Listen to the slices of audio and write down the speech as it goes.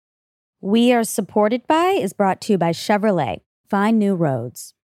We Are Supported By is brought to you by Chevrolet. Find new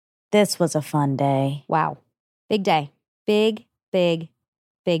roads. This was a fun day. Wow. Big day. Big, big,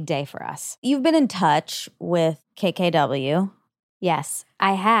 big day for us. You've been in touch with KKW. Yes,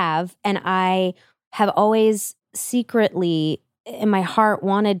 I have. And I have always secretly, in my heart,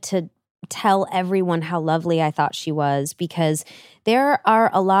 wanted to tell everyone how lovely I thought she was, because there are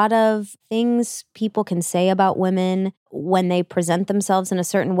a lot of things people can say about women when they present themselves in a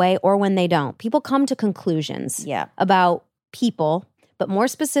certain way or when they don't. People come to conclusions about people, but more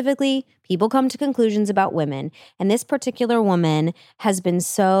specifically, people come to conclusions about women. And this particular woman has been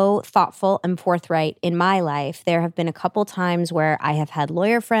so thoughtful and forthright in my life. There have been a couple times where I have had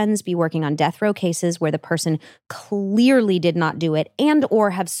lawyer friends be working on death row cases where the person clearly did not do it and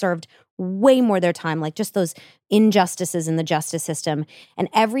or have served way more their time, like just those injustices in the justice system. And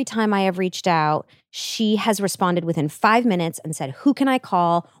every time I have reached out, she has responded within 5 minutes and said, who can I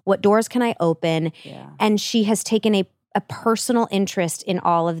call? What doors can I open? Yeah. And she has taken a personal interest in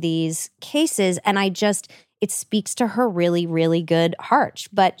all of these cases. And it speaks to her really, really good heart.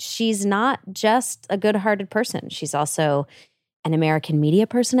 But she's not just a good-hearted person. She's also an American media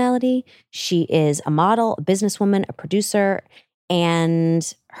personality. She is a model, a businesswoman, a producer,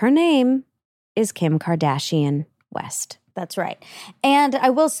 and her name is Kim Kardashian West. That's right. And I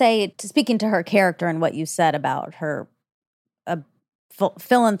will say, speaking to her character and what you said about her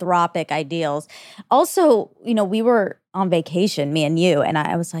philanthropic ideals, also, we were on vacation, me and you, and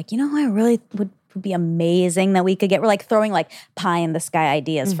I was like, I really would be amazing that we could we're like throwing like pie in the sky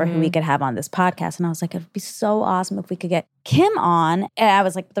ideas for who we could have on this podcast. And I was like, it'd be so awesome if we could get Kim on. And I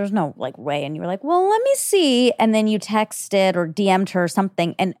was like, there's no way. And you were like, well, let me see. And then you texted or DM'd her or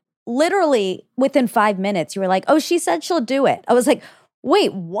something. And literally within 5 minutes, you were like, oh, she said she'll do it. I was like,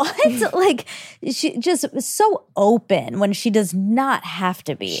 wait, what? Like, she just was so open when she does not have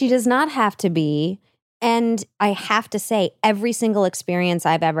to be. She does not have to be. And I have to say, every single experience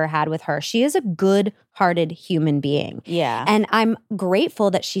I've ever had with her, she is a good-hearted human being. Yeah. And I'm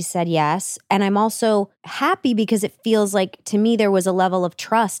grateful that she said yes. And I'm also happy because it feels like, to me, there was a level of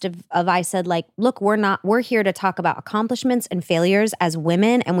trust of I said, like, look, we're here to talk about accomplishments and failures as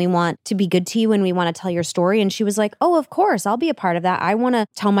women, and we want to be good to you and we want to tell your story. And she was like, oh, of course, I'll be a part of that. I want to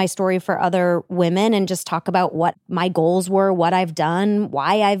tell my story for other women and just talk about what my goals were, what I've done,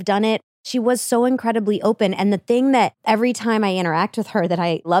 why I've done it. She was so incredibly open. And the thing that every time I interact with her that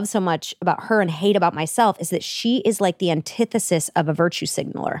I love so much about her and hate about myself is that she is like the antithesis of a virtue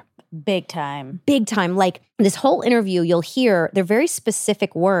signaler. Big time. Big time. Like this whole interview, you'll hear they're very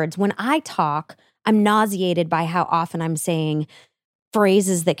specific words. When I talk, I'm nauseated by how often I'm saying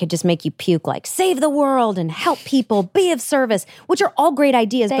phrases that could just make you puke, like save the world and help people, be of service, which are all great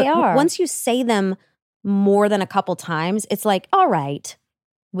ideas. They are. Once you say them more than a couple times, it's like, all right.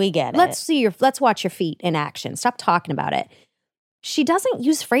 We get it. Let's watch your feet in action. Stop talking about it. She doesn't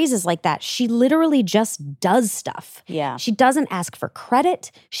use phrases like that. She literally just does stuff. Yeah. She doesn't ask for credit.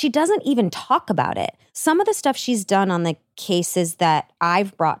 She doesn't even talk about it. Some of the stuff she's done on the cases that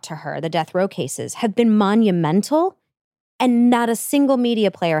I've brought to her, the death row cases, have been monumental, and not a single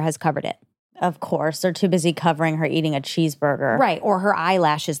media player has covered it. Of course. They're too busy covering her eating a cheeseburger. Right. Or her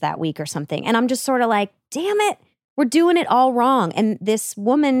eyelashes that week or something. And I'm just sort of like, damn it. We're doing it all wrong. And this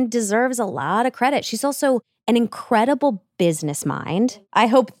woman deserves a lot of credit. She's also an incredible business mind. I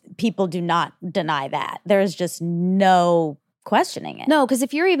hope people do not deny that. There is just no questioning it. No, because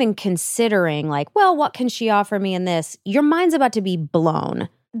if you're even considering like, well, what can she offer me in this? Your mind's about to be blown.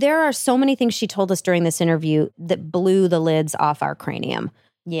 There are so many things she told us during this interview that blew the lids off our cranium.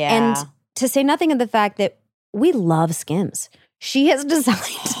 Yeah. And to say nothing of the fact that we love Skims. She has designed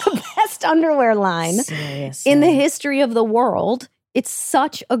the best underwear line in the history of the world. It's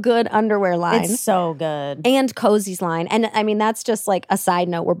such a good underwear line. It's so good. And Cozy's line. And I mean, that's just like a side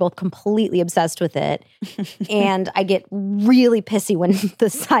note. We're both completely obsessed with it. And I get really pissy when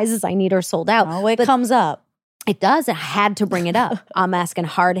the sizes I need are sold out. Oh, it comes up. It does. I had to bring it up. I'm asking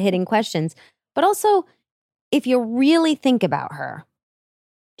hard-hitting questions. But also, if you really think about her,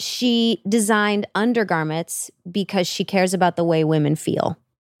 she designed undergarments because she cares about the way women feel.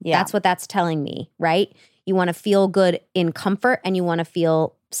 Yeah. That's what that's telling me, right? You want to feel good in comfort and you want to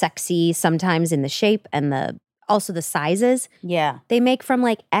feel sexy sometimes in the shape and also the sizes. Yeah. They make from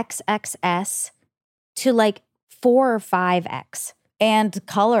like XXS to like 4 or 5X. And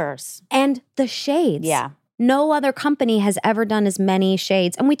colors. And the shades. Yeah. No other company has ever done as many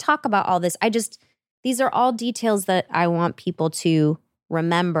shades. And we talk about all this. These are all details that I want people to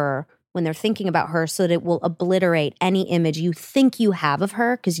remember when they're thinking about her so that it will obliterate any image you think you have of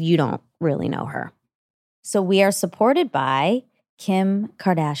her because you don't really know her. So we are supported by Kim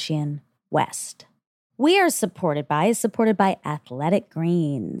Kardashian West. We are supported by Athletic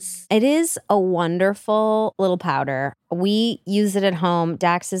Greens. It is a wonderful little powder. We use it at home.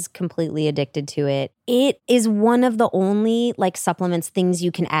 Dax is completely addicted to it. It is one of the only supplements, things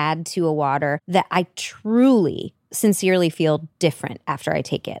you can add to a water that I truly sincerely feel different after I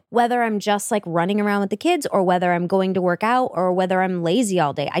take it. Whether I'm just running around with the kids or whether I'm going to work out or whether I'm lazy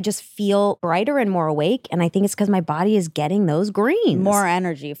all day, I just feel brighter and more awake. And I think it's because my body is getting those greens. More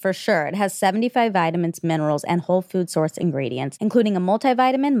energy, for sure. It has 75 vitamins, minerals, and whole food source ingredients, including a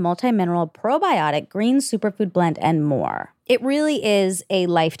multivitamin, multi-mineral, probiotic, green superfood blend, and more. It really is a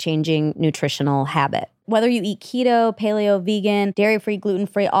life-changing nutritional habit. Whether you eat keto, paleo, vegan, dairy-free,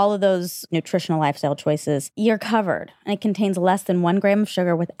 gluten-free, all of those nutritional lifestyle choices, you're covered. And it contains less than 1 gram of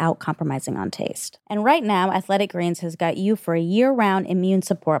sugar without compromising on taste. And right now, Athletic Greens has got you for a year-round immune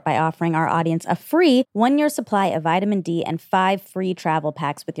support by offering our audience a free 1-year supply of vitamin D and 5 free travel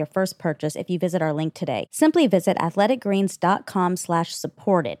packs with your first purchase if you visit our link today. Simply visit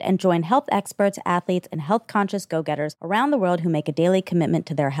athleticgreens.com/supported and join health experts, athletes, and health-conscious go-getters around the world who make a daily commitment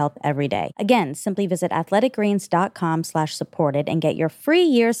to their health every day. Again, simply visit athleticgreens.com/supported and get your free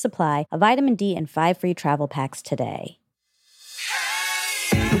year's supply of vitamin D and 5 free travel packs today.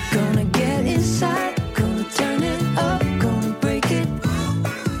 We're gonna get inside, gonna turn it up, gonna break it.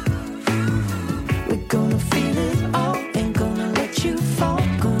 We're gonna feel it all, ain't gonna let you fall,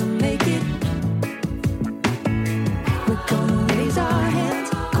 gonna make it. We're gonna raise our hands,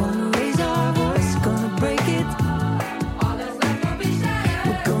 gonna raise our voice, gonna break it.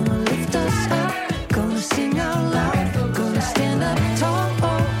 We're gonna lift us up, gonna sing out loud, gonna stand up tall.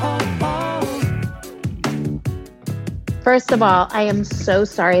 First of all, I am so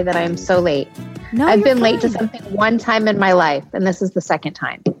sorry that I am so late. No, I've you're been late to fine. something one time in my life, and this is the second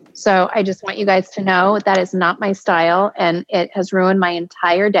time. So I just want you guys to know that is not my style, and it has ruined my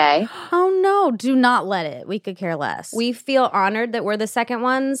entire day. Oh no, do not let it. We could care less. We feel honored that we're the second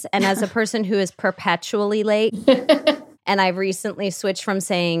ones. And as a person who is perpetually late, and I've recently switched from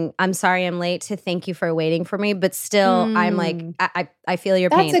saying, I'm sorry I'm late to thank you for waiting for me. But still, I'm I feel your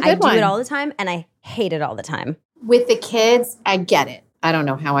That's pain. a good I do it one. all the time and I hate it all the time. With the kids, I get it. I don't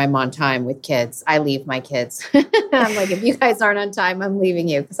know how I'm on time with kids. I leave my kids. I'm like, if you guys aren't on time, I'm leaving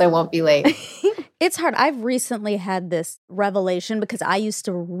you because I won't be late. It's hard. I've recently had this revelation because I used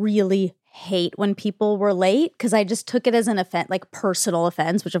to really hate when people were late because I just took it as an offense, personal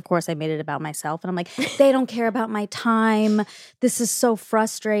offense, which of course I made it about myself. And I'm like, they don't care about my time. This is so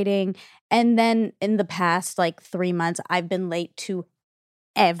frustrating. And then in the past 3 months, I've been late to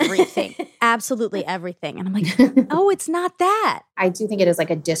everything, absolutely everything. And I'm like, oh, it's not that. I do think it is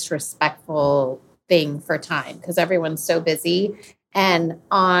a disrespectful thing for time because everyone's so busy. And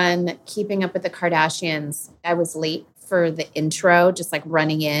on Keeping Up with the Kardashians, I was late for the intro, just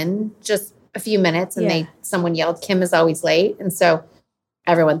running in just a few minutes. And someone yelled, Kim is always late. And so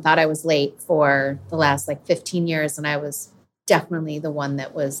everyone thought I was late for the last 15 years. And I was definitely the one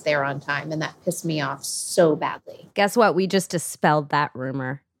that was there on time. And that pissed me off so badly. Guess what? We just dispelled that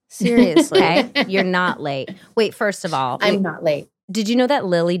rumor. Seriously. Okay? You're not late. Wait, first of all, I'm not late. did you know that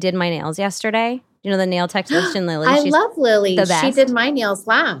Lily did my nails yesterday? You know the nail technician Lily? I She's love Lily. the best. She did my nails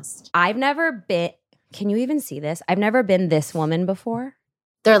last. I've never been, can you even see this? I've never been this woman before.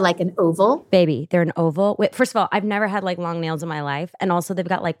 They're like an oval. Baby, they're an oval. Wait, first of all, I've never had long nails in my life. And also they've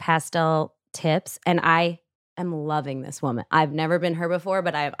got pastel tips. And I am loving this woman. I've never been her before,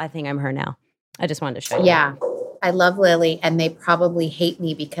 but I think I'm her now. I just wanted to show you. Yeah. I love Lily, and they probably hate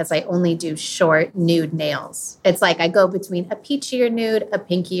me because I only do short nude nails. It's I go between a peachier nude, a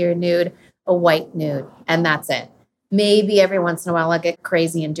pinkier nude, a white nude, and that's it. Maybe every once in a while I'll get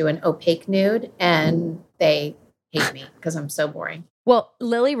crazy and do an opaque nude, and they hate me because I'm so boring. Well,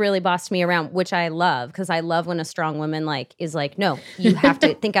 Lily really bossed me around, which I love because I love when a strong woman is no, you have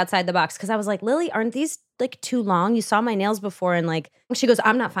to think outside the box. Because I was like, Lily, aren't these too long? You saw my nails before, and she goes,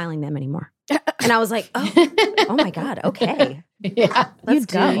 I'm not filing them anymore. And I was like, oh my God, okay, Yeah. let's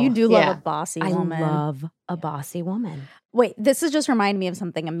go. You do love Yeah. a bossy I woman. love a bossy woman. Wait, this is just reminding me of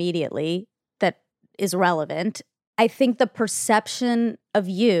something immediately that is relevant. I think the perception of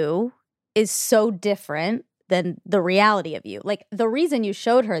you is so different than the reality of you. The reason you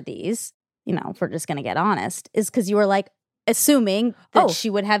showed her these, if we're just going to get honest, is because you were assuming that she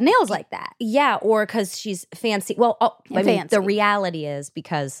would have nails like that. Yeah, or because she's fancy. Well, Fancy. the reality is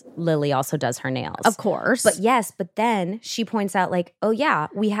because Lily also does her nails. Of course. But then she points out oh yeah,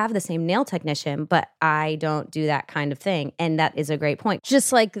 we have the same nail technician, but I don't do that kind of thing. And that is a great point.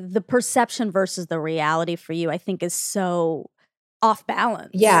 just the perception versus the reality for you, I think is so off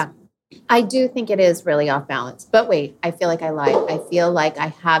balance. Yeah. I do think it is really off balance. But wait, I feel like I lied. I feel like I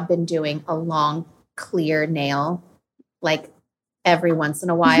have been doing a long, clear nail, like every once in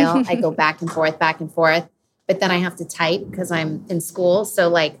a while. I go back and forth, but then I have to type because I'm in school. So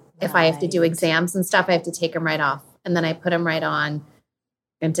like if I have to do exams and stuff, I have to take them right off. And then I put them right on.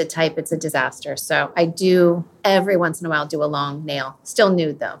 And to type, it's a disaster. So I do every once in a while do a long nail. Still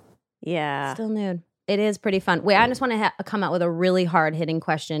nude though. Yeah. Still nude. It is pretty fun. Wait, I just want to come out with a really hard-hitting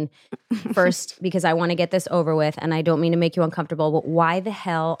question first because I want to get this over with, and I don't mean to make you uncomfortable, but why the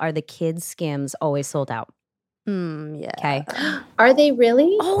hell are the kids' Skims always sold out? Yeah. Okay. Are they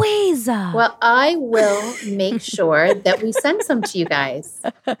really? Always. Well, I will make sure that we send some to you guys.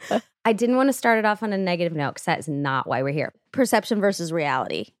 I didn't want to start it off on a negative note because that is not why we're here. Perception versus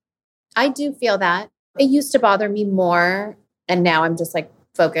reality. I do feel that. It used to bother me more. And now I'm just like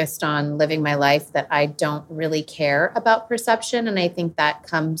focused on living my life that I don't really care about perception. And I think that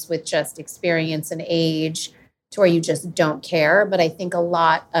comes with just experience and age to where you just don't care. But I think a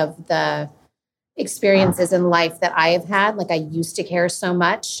lot of the experiences in life that I have had, like I used to care so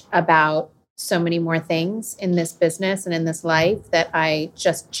much about so many more things in this business and in this life that I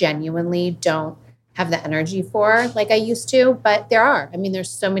just genuinely don't have the energy for like I used to. But there's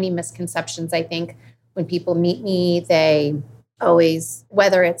so many misconceptions. I think when people meet me, they always,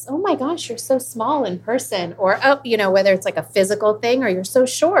 whether it's, oh my gosh, you're so small in person, or, whether it's like a physical thing or you're so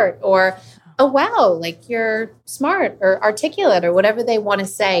short, or, oh, wow, like you're smart or articulate or whatever they want to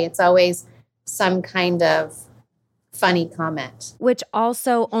say. It's always some kind of funny comment. Which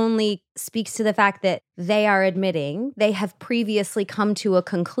also only speaks to the fact that they are admitting they have previously come to a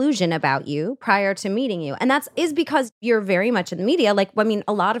conclusion about you prior to meeting you. And is because you're very much in the media. Like, I mean,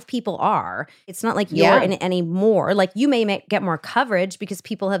 a lot of people are. It's not like you're in it anymore. Like you may get more coverage because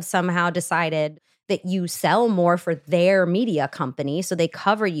people have somehow decided that you sell more for their media company. So they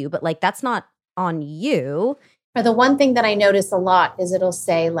cover you. But like, that's not on you. Or the one thing that I notice a lot is it'll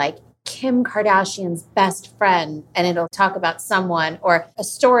say like, Kim Kardashian's best friend, and it'll talk about someone or a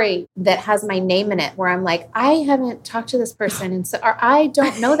story that has my name in it where I'm like, I haven't talked to this person, and or I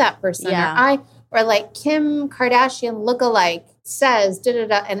don't know that person, or like Kim Kardashian lookalike says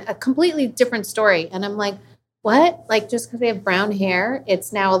da-da-da, and a completely different story. And I'm like, what? Like just because they have brown hair,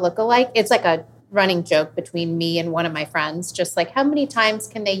 it's now a lookalike? It's like a running joke between me and one of my friends, just like how many times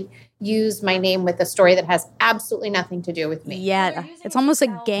can they use my name with a story that has absolutely nothing to do with me? Yeah, it's almost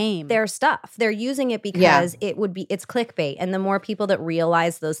a game. Their stuff. They're using it because it's clickbait. And the more people that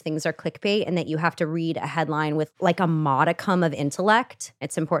realize those things are clickbait and that you have to read a headline with like a modicum of intellect,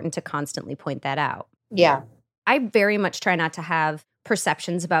 it's important to constantly point that out. Yeah. I very much try not to have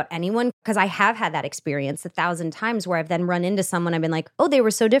perceptions about anyone because I have had that experience 1,000 times where I've then run into someone, I've been like, oh, they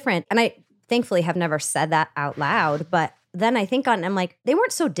were so different. And I thankfully have never said that out loud, but then I think I'm like, they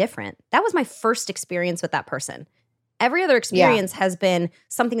weren't so different. That was my first experience with that person. Every other experience has been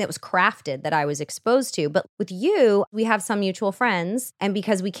something that was crafted that I was exposed to. But with you, we have some mutual friends. And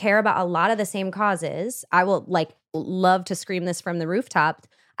because we care about a lot of the same causes, I will love to scream this from the rooftop.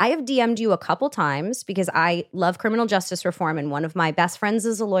 I have DM'd you a couple times because I love criminal justice reform. And one of my best friends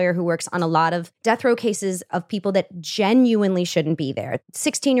is a lawyer who works on a lot of death row cases of people that genuinely shouldn't be there.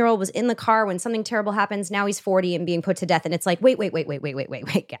 16-year-old was in the car when something terrible happens. Now he's 40 and being put to death. And it's like, wait,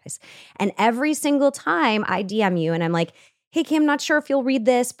 guys. And every single time I DM you and I'm like, hey, Kim, not sure if you'll read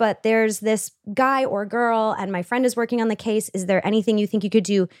this, but there's this guy or girl and my friend is working on the case. Is there anything you think you could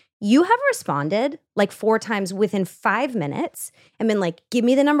do? You have responded like 4 times within 5 minutes and been like, give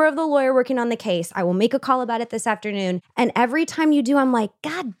me the number of the lawyer working on the case. I will make a call about it this afternoon. And every time you do, I'm like,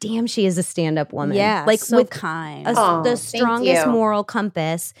 God damn, she is a stand-up woman. Yeah, like so with kind. the strongest moral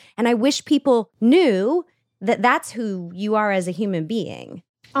compass. And I wish people knew that that's who you are as a human being.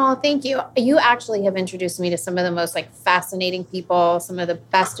 Oh, thank you. You actually have introduced me to some of the most fascinating people, some of the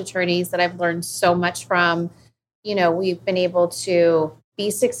best attorneys that I've learned so much from. We've been able to be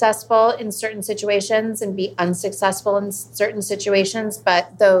successful in certain situations and be unsuccessful in certain situations.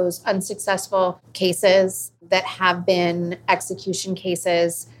 But those unsuccessful cases that have been execution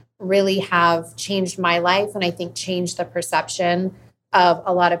cases really have changed my life. And I think changed the perception of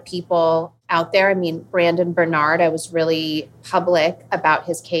a lot of people out there. I mean, Brandon Bernard, I was really public about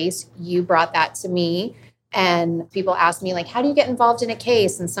his case. You brought that to me. And people ask me, how do you get involved in a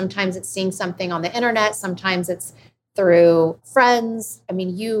case? And sometimes it's seeing something on the internet. Sometimes it's through friends. I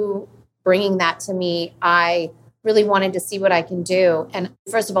mean, you bringing that to me, I really wanted to see what I can do. And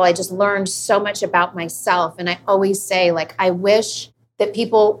first of all, I just learned so much about myself. And I always say, I wish that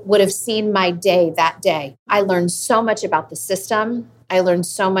people would have seen my day that day. I learned so much about the system. I learned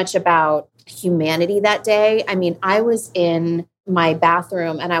so much about humanity that day. I mean, I was in my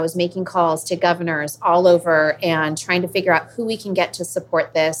bathroom and I was making calls to governors all over and trying to figure out who we can get to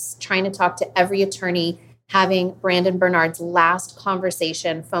support this, trying to talk to every attorney. Having Brandon Bernard's last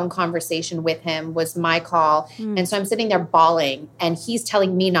phone conversation with him was my call. And so I'm sitting there bawling and he's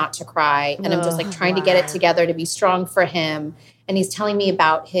telling me not to cry. And I'm just like trying to get it together to be strong for him. And he's telling me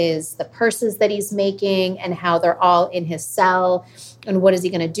about the purses that he's making and how they're all in his cell and what is he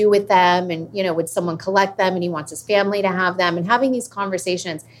going to do with them? And, would someone collect them? And he wants his family to have them and having these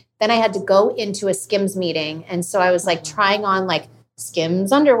conversations. Then I had to go into a Skims meeting. And so I was like trying on like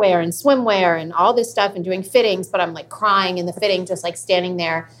Skims underwear and swimwear and all this stuff and doing fittings, but I'm like crying in the fitting, just like standing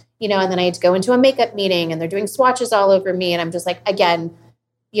there, and then I had to go into a makeup meeting and they're doing swatches all over me. And I'm just like, again,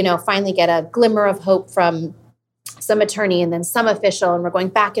 finally get a glimmer of hope from some attorney and then some official. And we're going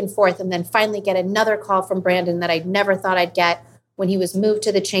back and forth and then finally get another call from Brandon that I never thought I'd get when he was moved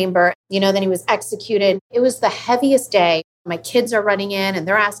to the chamber. Then he was executed. It was the heaviest day. My kids are running in and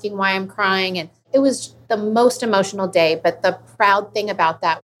they're asking why I'm crying. And it was the most emotional day. But the proud thing about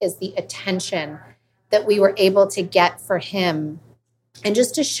that is the attention that we were able to get for him. And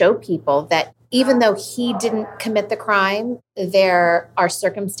just to show people that even though he didn't commit the crime, there are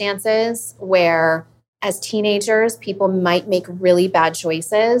circumstances where as teenagers, people might make really bad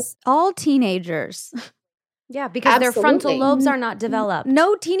choices. All teenagers. Yeah, because their frontal lobes are not developed.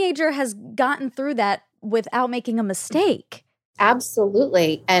 No teenager has gotten through that without making a mistake.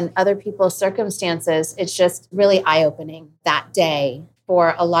 Absolutely. And other people's circumstances, it's just really eye-opening that day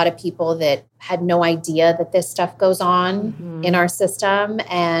for a lot of people that had no idea that this stuff goes on in our system.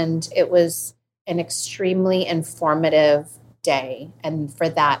 And it was an extremely informative day. And for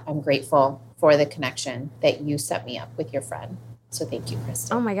that, I'm grateful for the connection that you set me up with your friend. So thank you,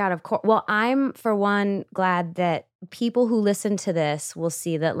 Kristen. Oh my God, of course. Well, I'm, for one, glad that people who listen to this will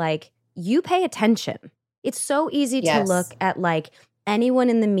see that, like, you pay attention. It's so easy to look at, like, anyone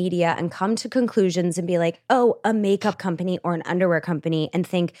in the media and come to conclusions and be like, oh, a makeup company or an underwear company, and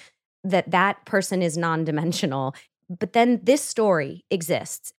think that that person is non-dimensional. But then this story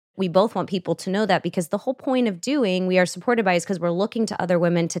exists. We both want people to know that, because the whole point of doing We Are Supported By is because we're looking to other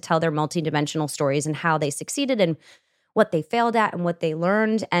women to tell their multidimensional stories and how they succeeded and what they failed at and what they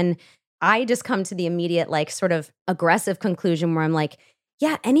learned. And I just come to the immediate, like, sort of aggressive conclusion where I'm like,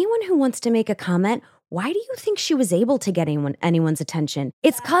 yeah, anyone who wants to make a comment, why do you think she was able to get anyone's attention?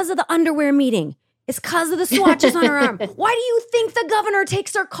 It's because of the underwear meeting. It's because of the swatches on her arm. Why do you think the governor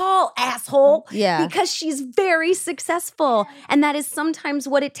takes her call, asshole? Yeah. Because she's very successful. And that is sometimes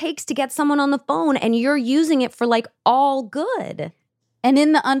what it takes to get someone on the phone, and you're using it for, like, all good. And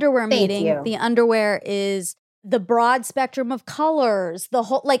in the underwear Thank meeting, you. the underwear is the broad spectrum of colors, the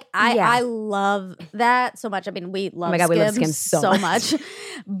whole, like, I love that so much. I mean, we love Oh my God, we love Skims Skims so so much.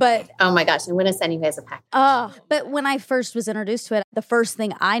 But Oh my gosh, I'm going to send you guys a pack. but when I first was introduced to it, the first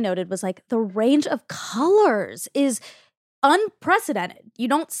thing I noted was, like, the range of colors is unprecedented. You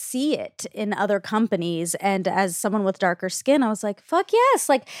don't see it in other companies. And as someone with darker skin, I was like, fuck yes.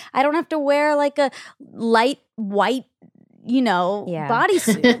 Like, I don't have to wear, like, a light white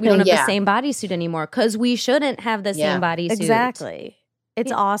bodysuit. We don't have Yeah. the same bodysuit anymore because we shouldn't have the Yeah. same bodysuit. Exactly.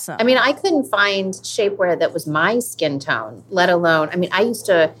 It's awesome. I mean, I couldn't find shapewear that was my skin tone, let alone, I used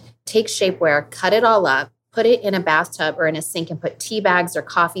to take shapewear, cut it all up, put it in a bathtub or in a sink and put tea bags or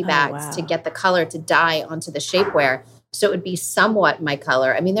coffee bags wow. to get the color to dye onto the shapewear. So it would be somewhat my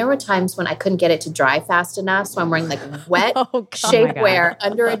color. I mean, there were times when I couldn't get it to dry fast enough. So I'm wearing like wet Oh, God. shapewear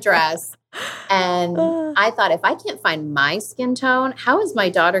under a dress. And I thought, if I can't find my skin tone, how is my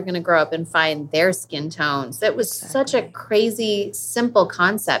daughter going to grow up and find their skin tones? It was such a crazy, simple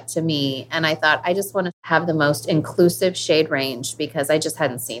concept to me. And I thought, I just want to have the most inclusive shade range because I just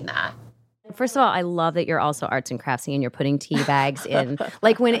hadn't seen that. First of all, I love that you're also arts and craftsy and you're putting tea bags in.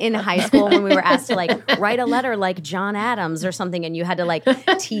 Like when in high school, when we were asked to like write a letter like John Adams or something, and you had to like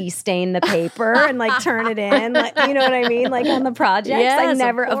tea stain the paper and like turn it in, like, you know what I mean? Like on the projects. Yes,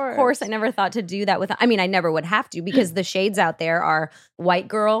 of course, I never thought to do that with, I mean, I never would have to because the shades out there are white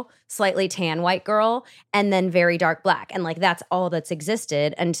girl, slightly tan white girl, and then very dark black. And like that's all that's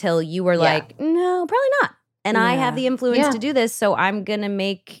existed until you were like, no, probably not. And I have the influence to do this, so I'm going to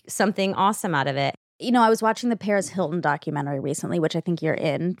make something awesome out of it. You know, I was watching the Paris Hilton documentary recently, which I think you're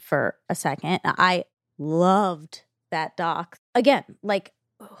in for a second. I loved that doc. Again, like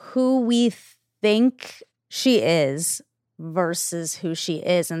who we think she is versus who she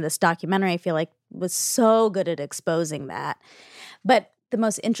is. And this documentary, I feel like, was so good at exposing that. But the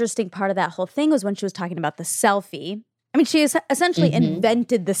most interesting part of that whole thing was when she was talking about the selfie. I mean, she essentially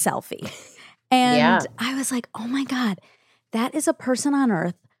invented the selfie. And I was like, oh my God, that is a person on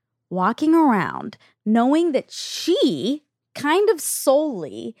earth walking around knowing that she kind of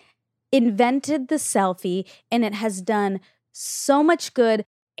solely invented the selfie, and it has done so much good.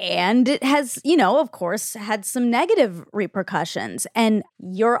 And it has, of course, had some negative repercussions. And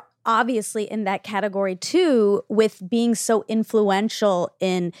you're obviously in that category too, with being so influential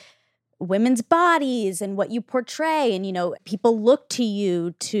in women's bodies and what you portray. And, people look to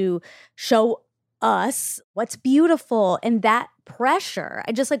you to show us what's beautiful. And that pressure,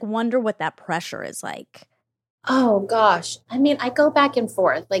 I just wonder what that pressure is like. Oh gosh. I mean, I go back and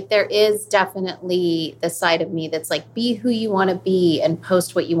forth. Like there is definitely the side of me that's like, be who you want to be and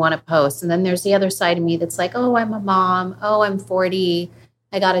post what you want to post. And then there's the other side of me that's like, oh, I'm a mom. Oh, I'm 40.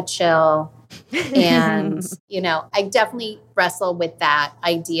 I got to chill. And, I definitely wrestle with that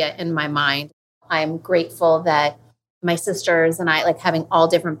idea in my mind. I'm grateful that my sisters and I, having all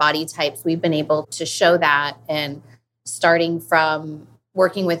different body types, we've been able to show that. And starting from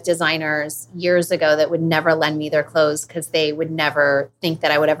working with designers years ago that would never lend me their clothes because they would never think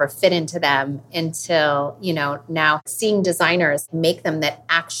that I would ever fit into them, until, now seeing designers make them that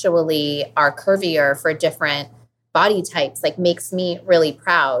actually are curvier for different body types, makes me really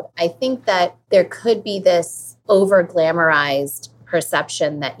proud. I think that there could be this over glamorized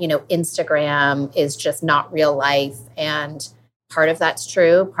perception that, Instagram is just not real life. And part of that's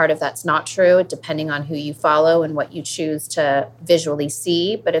true, part of that's not true, depending on who you follow and what you choose to visually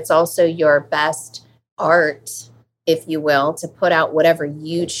see. But it's also your best art, if you will, to put out whatever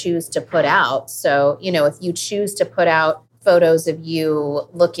you choose to put out. So, if you choose to put out photos of you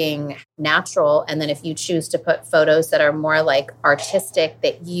looking natural, and then if you choose to put photos that are more artistic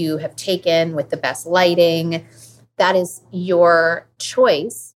that you have taken with the best lighting, that is your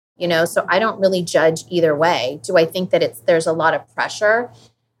choice. So I don't really judge either way. Do I think that there's a lot of pressure?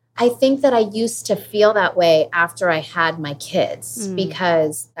 I think that I used to feel that way after I had my kids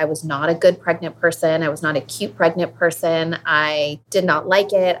because I was not a good pregnant person. I was not a cute pregnant person. I did not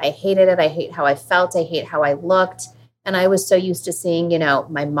like it. I hated it. I hate how I felt. I hate how I looked. And I was so used to seeing,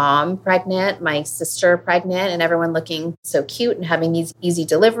 my mom pregnant, my sister pregnant, and everyone looking so cute and having these easy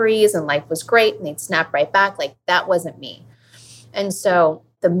deliveries, and life was great. And they'd snap right back. That wasn't me. And so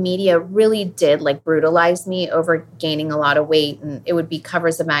the media really did brutalize me over gaining a lot of weight. And it would be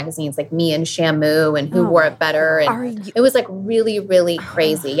covers of magazines like Me and Shamu and Who Wore It Better. And it was really, really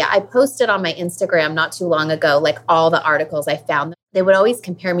crazy. Yeah. I posted on my Instagram not too long ago, all the articles I found. They would always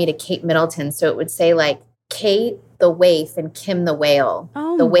compare me to Kate Middleton. So it would say Kate the waif and Kim the whale,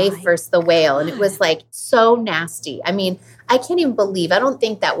 the waif versus the whale. And it was so nasty. I mean, I can't even believe, I don't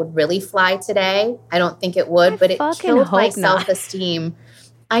think that would really fly today. I don't think it would, but it killed my self-esteem.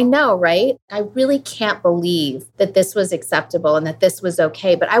 I know, right? I really can't believe that this was acceptable and that this was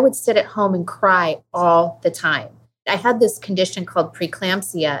okay. But I would sit at home and cry all the time. I had this condition called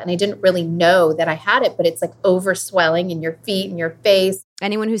preeclampsia, and I didn't really know that I had it, but it's overswelling in your feet and your face.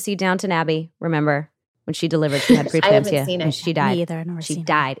 Anyone who see Downton Abbey, remember when she delivered, she had preeclampsia. I haven't seen it. And she died. Me either. I've never seen She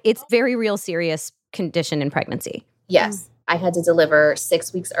died. It's very real serious condition in pregnancy. Yes. I had to deliver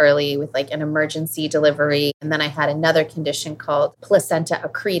 6 weeks early with an emergency delivery. And then I had another condition called placenta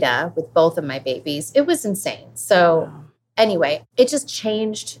accreta with both of my babies. It was insane. So anyway, it just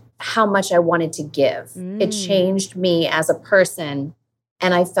changed how much I wanted to give. It changed me as a person.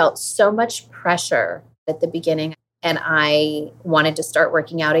 And I felt so much pressure at the beginning. And I wanted to start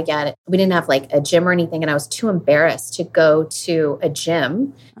working out again. We didn't have a gym or anything. And I was too embarrassed to go to a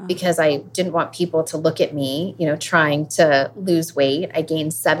gym because I didn't want people to look at me, trying to lose weight. I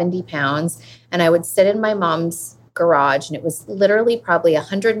gained 70 pounds, and I would sit in my mom's garage, and it was literally probably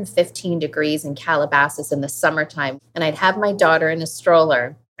 115 degrees in Calabasas in the summertime. And I'd have my daughter in a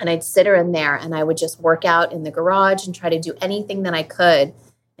stroller, and I'd sit her in there, and I would just work out in the garage and try to do anything that I could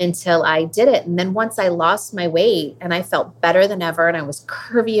until I did it. And then once I lost my weight and I felt better than ever, and I was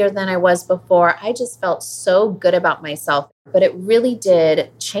curvier than I was before, I just felt so good about myself. But it really did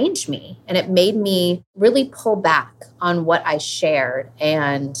change me, and it made me really pull back on what I shared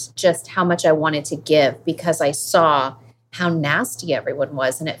and just how much I wanted to give, because I saw how nasty everyone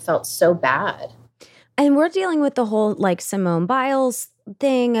was, and it felt so bad. And we're dealing with the whole Simone Biles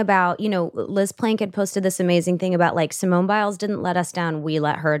thing about, Liz Plank had posted this amazing thing about Simone Biles didn't let us down, we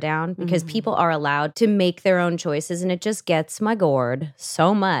let her down, because people are allowed to make their own choices. And it just gets my gourd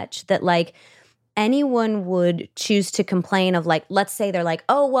so much that anyone would choose to complain of let's say they're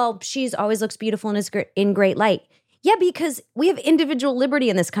oh, well, she's always looks beautiful and is in great light. Yeah, because we have individual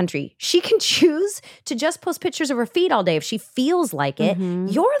liberty in this country. She can choose to just post pictures of her feet all day if she feels like it. You're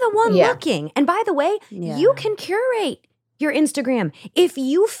the one looking. And by the way, you can curate your Instagram if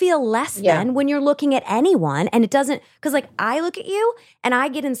you feel less than when you're looking at anyone, and it doesn't, because I look at you and I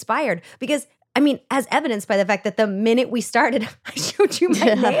get inspired because I mean, as evidenced by the fact that the minute we started, I showed you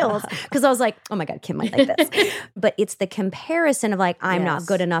my nails because I was like, oh my God, Kim might like this. But it's the comparison of like, I'm not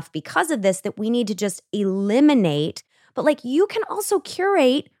good enough because of this that we need to just eliminate. But like, you can also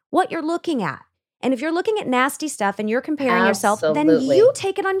curate what you're looking at. And if you're looking at nasty stuff and you're comparing yourself, then you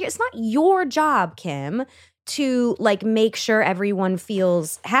take it on it's not your job, Kim, to like make sure everyone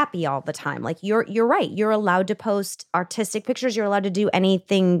feels happy all the time. Like you're right. You're allowed to post artistic pictures. You're allowed to do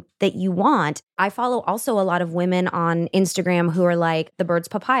anything that you want. I follow also a lot of women on Instagram who are like the Bird's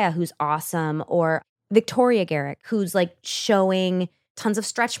Papaya, who's awesome, or Victoria Garrick, who's like showing tons of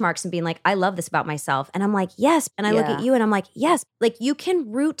stretch marks and being like, I love this about myself. And I'm like, yes. And I look at you and I'm like, yes. Like you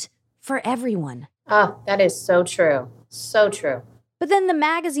can root for everyone. Oh, that is so true. So true. But then the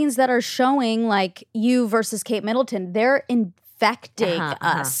magazines that are showing like you versus Kate Middleton, they're infecting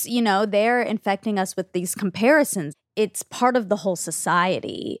us. You know, they're infecting us with these comparisons. It's part of the whole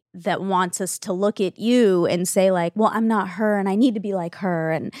society that wants us to look at you and say like, well, I'm not her and I need to be like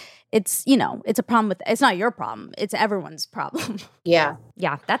her. And it's, you know, it's a problem with, it's not your problem. It's everyone's problem. Yeah.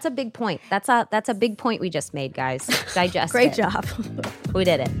 Yeah, that's a big point. That's a big point we just made, guys. Digest Great it. job. We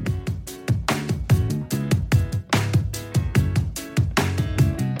did it.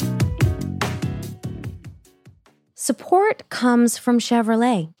 Support comes from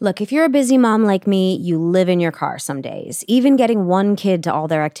Chevrolet. Look, if you're a busy mom like me, you live in your car some days. Even getting one kid to all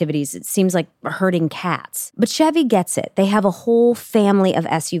their activities, it seems like herding cats. But Chevy gets it. They have a whole family of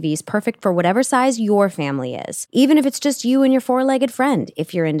SUVs perfect for whatever size your family is. Even if it's just you and your four-legged friend.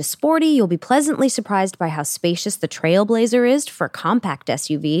 If you're into sporty, you'll be pleasantly surprised by how spacious the Trailblazer is for a compact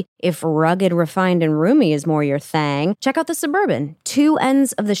SUV. If rugged, refined, and roomy is more your thing, check out the Suburban. Two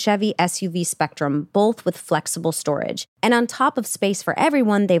ends of the Chevy SUV spectrum, both with flexible storage. And on top of space for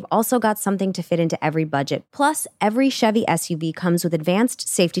everyone, they've also got something to fit into every budget. Plus, every Chevy SUV comes with advanced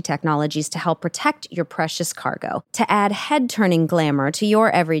safety technologies to help protect your precious cargo. To add head-turning glamour to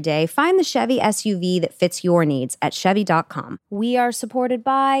your everyday, find the Chevy SUV that fits your needs at Chevy.com. We Are Supported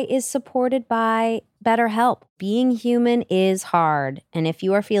By is supported by BetterHelp. Being human is hard. And if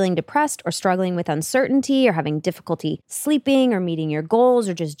you are feeling depressed or struggling with uncertainty or having difficulty sleeping or meeting your goals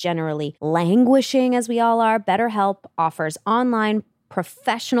or just generally languishing as we all are, BetterHelp offers online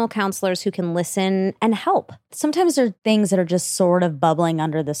professional counselors who can listen and help. Sometimes there are things that are just sort of bubbling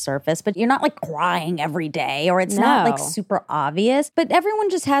under the surface, but you're not like crying every day or it's not like super obvious. But everyone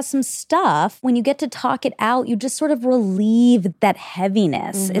just has some stuff. When you get to talk it out, you just sort of relieve that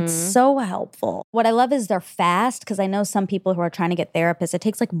heaviness. It's so helpful. What I love is they're fast because I know some people who are trying to get therapists, it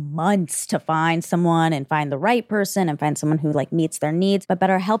takes like months to find someone and find the right person and find someone who like meets their needs. But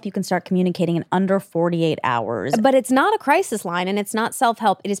BetterHelp, you can start communicating in under 48 hours. But it's not a crisis line and it's not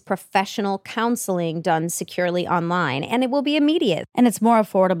self-help. It is professional counseling done securely online, and it will be immediate. And it's more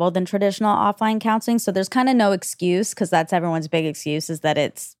affordable than traditional offline counseling, so there's kind of no excuse, because that's everyone's big excuse, is that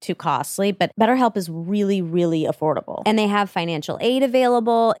it's too costly. But BetterHelp is really, really affordable. And they have financial aid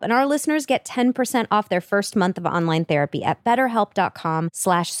available. And our listeners get 10% off their first month of online therapy at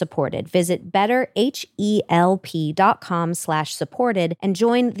betterhelp.com/supported. Visit betterhelp.com/supported and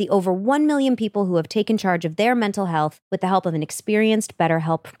join the over 1 million people who have taken charge of their mental health with the help of an experienced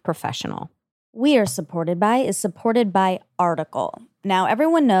BetterHelp professional. We Are Supported By is supported by Article. Now,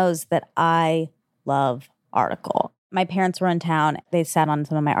 everyone knows that I love Article. My parents were in town. They sat on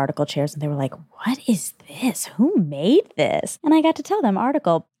some of my Article chairs and they were like, what is this? Who made this? And I got to tell them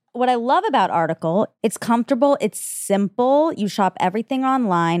Article. What I love about Article, it's comfortable, it's simple. You shop everything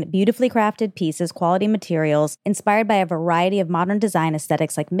online, beautifully crafted pieces, quality materials, inspired by a variety of modern design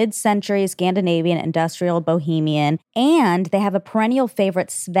aesthetics like mid-century, Scandinavian, industrial, bohemian. And they have a perennial favorite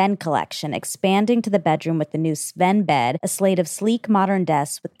Sven collection, expanding to the bedroom with the new Sven bed, a slate of sleek modern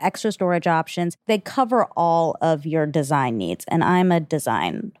desks with extra storage options. They cover all of your design needs. And I'm a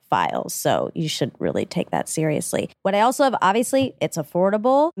design file, so you should really take that seriously. What I also have, obviously, it's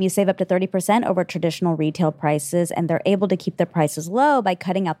affordable. You save up to 30% over traditional retail prices, and they're able to keep their prices low by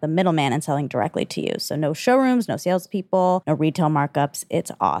cutting out the middleman and selling directly to you. So no showrooms, no salespeople, no retail markups.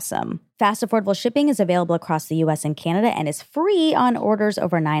 It's awesome. Fast, affordable shipping is available across the U.S. and Canada and is free on orders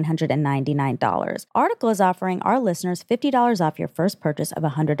over $999. Article is offering our listeners $50 off your first purchase of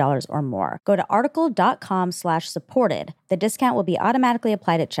 $100 or more. Go to article.com/supported. The discount will be automatically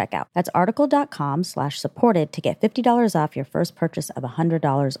applied at checkout. That's article.com/supported to get $50 off your first purchase of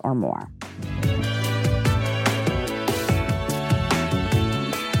 $100 or more.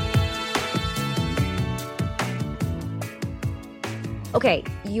 Okay,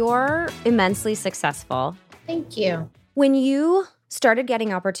 you're immensely successful. Thank you. When you started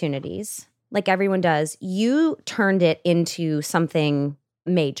getting opportunities, like everyone does, you turned it into something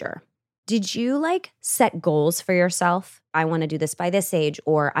major. Did you like set goals for yourself? I want to do this by this age,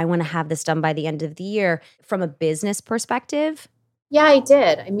 or I want to have this done by the end of the year from a business perspective? Yeah, I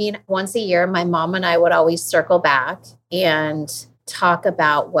did. I mean, once a year, my mom and I would always circle back and talk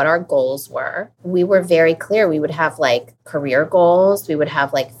about what our goals were. We were very clear. We would have like career goals. We would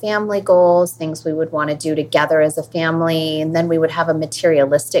have like family goals, things we would want to do together as a family. And then we would have a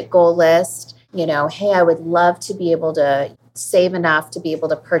materialistic goal list. You know, hey, I would love to be able to save enough to be able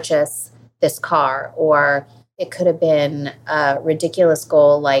to purchase this car. Or it could have been a ridiculous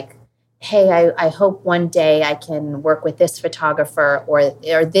goal like, hey, I hope one day I can work with this photographer, or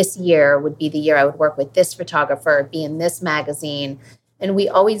this year would be the year I would work with this photographer, be in this magazine. And we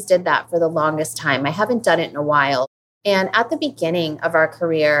always did that for the longest time. I haven't done it in a while. And at the beginning of our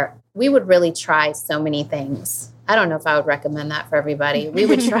career, we would really try so many things. I don't know if I would recommend that for everybody. We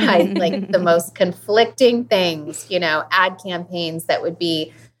would try like the most conflicting things, you know, ad campaigns that would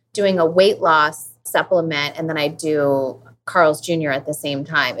be doing a weight loss supplement, and then I'd do Carl's Jr. at the same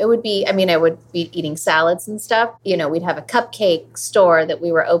time. It would be, I mean, I would be eating salads and stuff. You know, we'd have a cupcake store that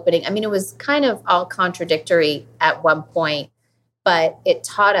we were opening. I mean, it was kind of all contradictory at one point, but it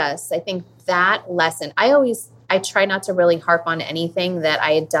taught us, I think, that lesson. I try not to really harp on anything that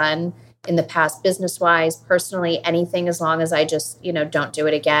I had done in the past, business-wise, personally, anything, as long as I just, you know, don't do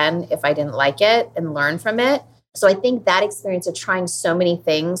it again if I didn't like it, and learn from it. So I think that experience of trying so many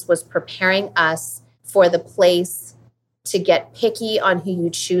things was preparing us for the place to get picky on who you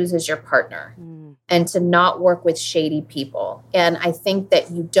choose as your partner and to not work with shady people. And I think that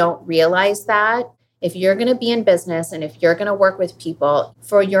you don't realize that if you're going to be in business and if you're going to work with people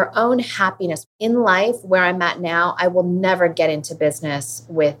for your own happiness in life, where I'm at now, I will never get into business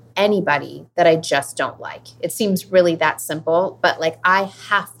with anybody that I just don't like. It seems really that simple, but like I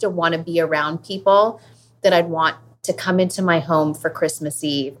have to want to be around people that I'd want to come into my home for Christmas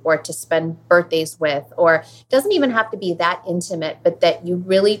Eve or to spend birthdays with, or it doesn't even have to be that intimate, but that you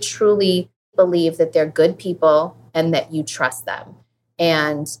really truly believe that they're good people and that you trust them.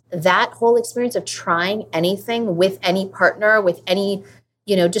 And that whole experience of trying anything with any partner, with any,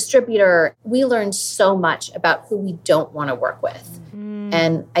 you know, distributor, we learned so much about who we don't want to work with.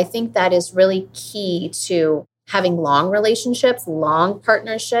 And I think that is really key to having long relationships, long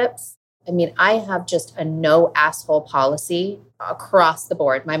partnerships. I mean, I have just a no asshole policy across the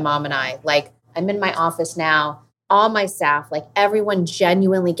board. My mom and I, like, I'm in my office now, all my staff, like everyone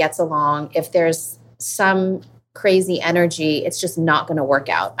genuinely gets along. If there's some crazy energy, it's just not going to work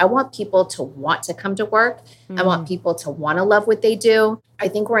out. I want people to want to come to work. I want people to want to love what they do. I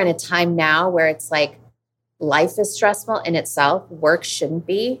think we're in a time now where it's like life is stressful in itself. Work shouldn't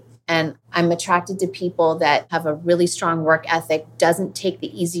be. And I'm attracted to people that have a really strong work ethic, doesn't take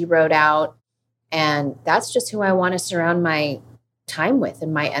the easy road out. And that's just who I want to surround my time with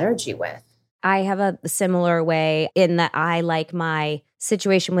and my energy with. I have a similar way in that I like my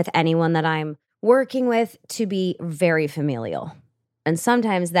situation with anyone that I'm working with to be very familial. And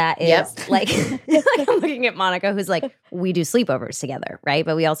sometimes that is like I'm looking at Monica, who's like, we do sleepovers together, right?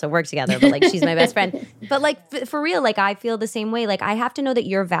 But we also work together, but like she's my best friend. But like for real, like I feel the same way. Like I have to know that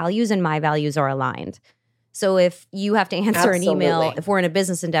your values and my values are aligned. So if you have to answer an email, if we're in a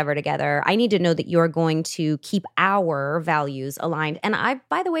business endeavor together, I need to know that you're going to keep our values aligned. And I,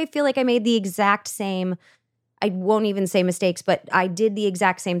 by the way, feel like I made the exact same, I won't even say mistakes, but I did the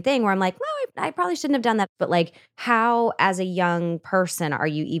exact same thing where I'm like, well, I probably shouldn't have done that. But like, how as a young person are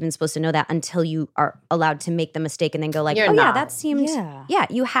you even supposed to know that until you are allowed to make the mistake and then go like, yeah, that seemed, yeah,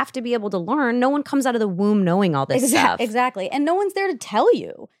 you have to be able to learn. No one comes out of the womb knowing all this stuff. Exactly. And no one's there to tell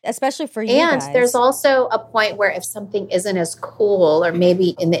you, especially for you And guys. there's also a point where if something isn't as cool, or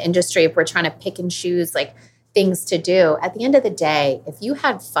maybe in the industry, if we're trying to pick and choose like things to do, at the end of the day, if you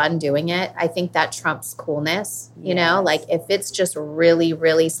had fun doing it, I think that trumps coolness, you know, like if it's just really,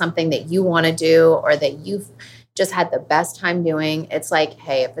 really something that you want to do or that you've just had the best time doing, it's like,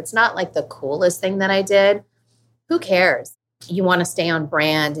 hey, if it's not like the coolest thing that I did, who cares? You want to stay on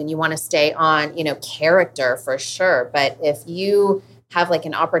brand and you want to stay on, you know, character for sure. But if you have like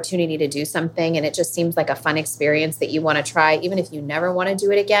an opportunity to do something and it just seems like a fun experience that you want to try, even if you never want to do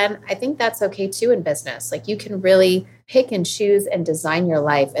it again, I think that's okay too in business. Like you can really pick and choose and design your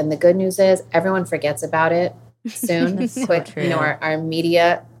life. And the good news is everyone forgets about it soon, quick. True. You know, our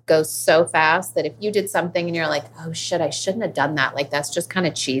media goes so fast that if you did something and you're like, oh shit, I shouldn't have done that. Like, that's just kind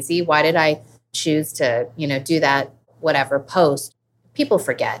of cheesy. Why did I choose to, you know, do that, whatever post? People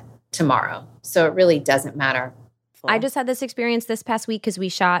forget tomorrow. So it really doesn't matter. I just had this experience this past week because we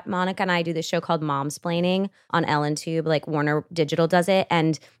shot, Monica and I do this show called Momsplaining on Ellen Tube, like Warner Digital does it,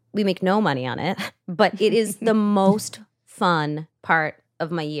 and we make no money on it, but it is the most fun part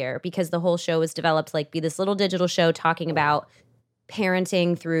of my year because the whole show was developed to like be this little digital show talking about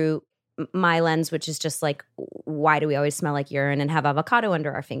parenting through my lens, which is just like, why do we always smell like urine and have avocado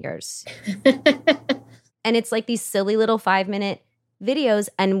under our fingers? And it's like these silly little 5-minute videos.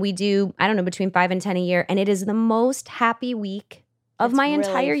 And we do, I don't know, between 5 and 10 a year. And it is the most happy week of my really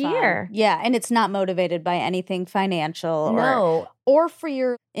entire fun. year. Yeah. And it's not motivated by anything financial No. or for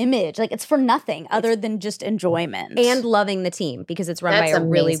your image. Like it's for nothing other than just enjoyment. And loving the team because it's run That's by a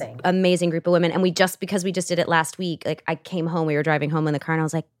really amazing. amazing group of women. And because we just did it last week, like I came home, we were driving home in the car and I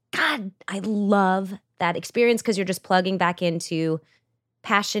was like, God, I love that experience because you're just plugging back into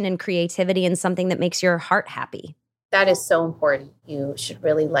passion and creativity and something that makes your heart happy. That is so important. You should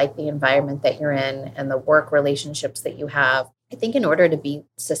really like the environment that you're in and the work relationships that you have. I think in order to be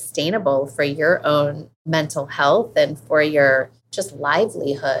sustainable for your own mental health and for your just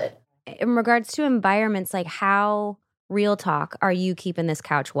livelihood. In regards to environments, like how, real talk, are you keeping this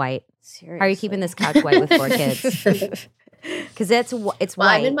couch white? Seriously. Are you keeping this couch white with 4 kids? Because it's Well,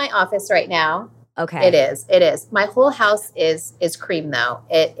 white. I'm in my office right now. Okay. It is. It is. My whole house is cream though.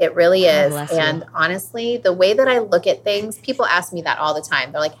 It really Oh, is. bless you. And honestly, the way that I look at things, people ask me that all the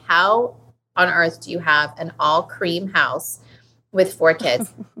time. They're like, how on earth do you have an all cream house with 4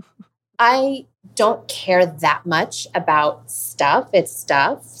 kids? I don't care that much about stuff. It's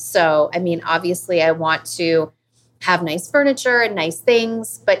stuff. So, I mean, obviously I want to have nice furniture and nice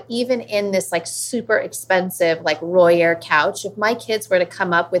things, but even in this like super expensive, like Royer couch, if my kids were to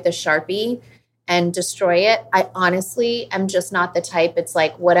come up with a Sharpie and destroy it, I honestly am just not the type. It's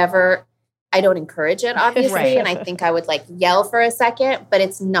like, whatever. I don't encourage it, obviously. Right. And I think I would like yell for a second, but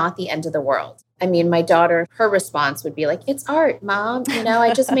it's not the end of the world. I mean, my daughter, her response would be like, it's art, Mom.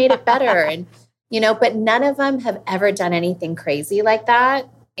 I just made it better. And, but none of them have ever done anything crazy like that.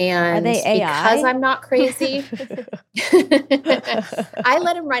 And Are they AI? because I'm not crazy, I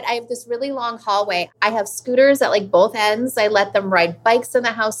let them ride. I have this really long hallway. I have scooters at like both ends. I let them ride bikes in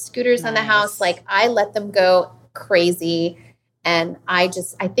the house, scooters in the house. Like I let them go crazy. And I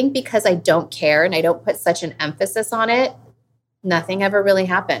think because I don't care and I don't put such an emphasis on it, nothing ever really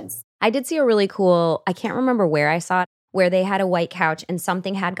happens. I did see a really cool, I can't remember where I saw it, where they had a white couch and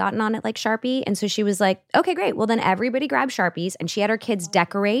something had gotten on it like Sharpie. And so she was like, okay, great. Well, then everybody grab Sharpies. And she had her kids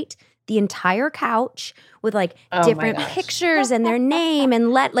decorate the entire couch with like different pictures and their name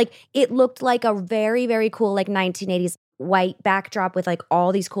and it looked like a very, very cool like 1980s white backdrop with like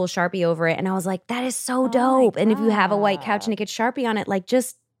all these cool Sharpie over it. And I was like, that is so dope. And if you have a white couch and it gets Sharpie on it, like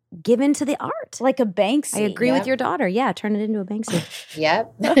just give into the art. Like a Banksy. I agree with your daughter. Yeah, turn it into a Banksy.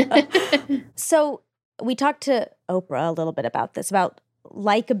 Yep. So we talked to Oprah a little bit about this, about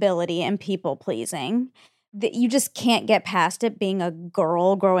likability and people pleasing. That you just can't get past it being a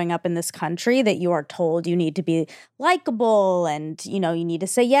girl growing up in this country, that you are told you need to be likable and, you need to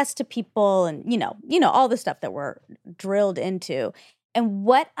say yes to people and, all the stuff that we're drilled into. And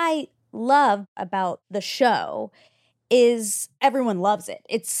what I love about the show is everyone loves it.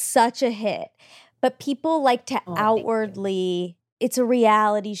 It's such a hit. But people like to outwardly, it's a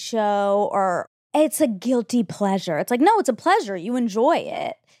reality show or it's a guilty pleasure. It's like, no, it's a pleasure. You enjoy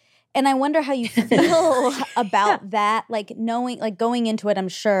it. And I wonder how you feel about that, like knowing, like going into it, I'm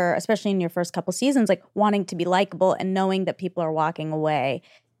sure, especially in your first couple seasons, like wanting to be likable and knowing that people are walking away,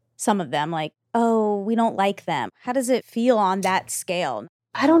 some of them like, oh, we don't like them. How does it feel on that scale?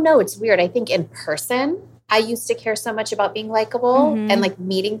 I don't know. It's weird. I think in person, I used to care so much about being likable and like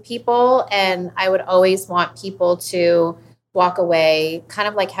meeting people. And I would always want people to walk away kind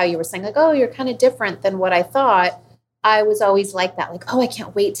of like how you were saying, like, oh, you're kind of different than what I thought. I was always like that, like, oh, I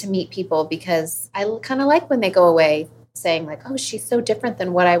can't wait to meet people because I kind of like when they go away saying like, oh, she's so different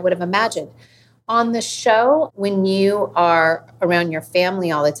than what I would have imagined. On the show, when you are around your family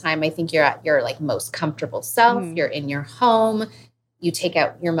all the time, I think you're at your like most comfortable self. You're in your home. You take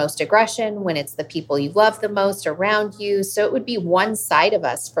out your most aggression when it's the people you love the most around you. So it would be one side of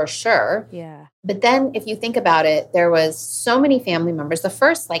us for sure. Yeah. But then if you think about it, there was so many family members. The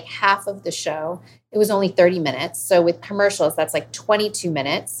first like half of the show, it was only 30 minutes. So with commercials, that's like 22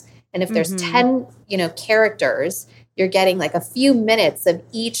 minutes. And if there's 10, characters, you're getting like a few minutes of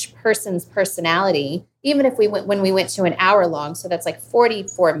each person's personality. Even if when we went to an hour long, so that's like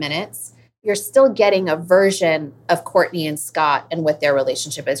 44 minutes. You're still getting a version of Courtney and Scott and what their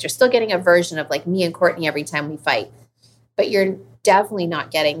relationship is. You're still getting a version of like me and Courtney every time we fight. But you're definitely not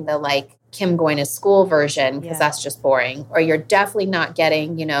getting the like Kim going to school version because that's just boring. Or you're definitely not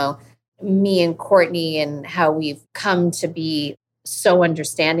getting, me and Courtney and how we've come to be so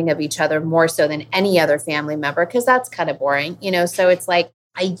understanding of each other more so than any other family member because that's kind of boring, So it's like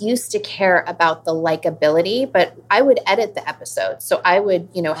I used to care about the likability, but I would edit the episodes. So I would,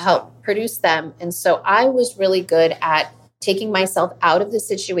 help produce them. And so I was really good at taking myself out of the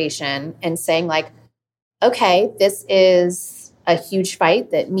situation and saying like, okay, this is a huge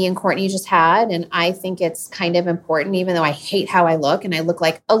fight that me and Courtney just had. And I think it's kind of important, even though I hate how I look and I look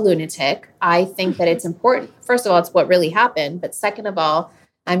like a lunatic. I think that it's important. First of all, it's what really happened. But second of all,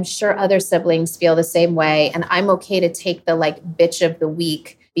 I'm sure other siblings feel the same way. And I'm okay to take the like bitch of the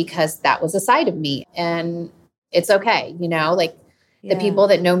week because that was a side of me. And it's okay, the people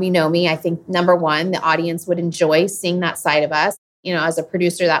that know me. I think number one, the audience would enjoy seeing that side of us, as a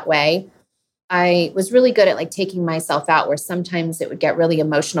producer that way. I was really good at like taking myself out where sometimes it would get really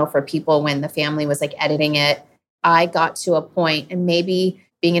emotional for people when the family was like editing it. I got to a point, and maybe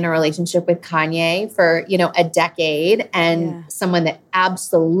being in a relationship with Kanye for, a decade and someone that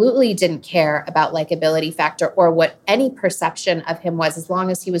absolutely didn't care about likability factor or what any perception of him was, as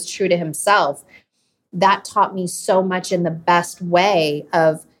long as he was true to himself, that taught me so much in the best way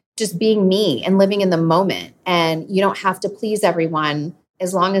of just being me and living in the moment. And you don't have to please everyone.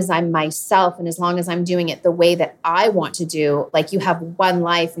 As long as I'm myself and as long as I'm doing it the way that I want to do, like you have one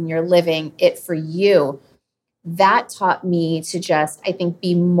life and you're living it for you, that taught me to just, I think,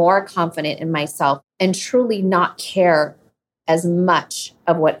 be more confident in myself and truly not care as much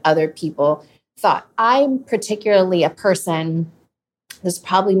of what other people thought. I'm particularly a person that's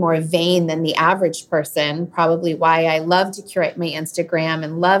probably more vain than the average person, probably why I love to curate my Instagram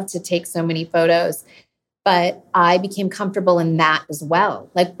and love to take so many photos. But I became comfortable in that as well.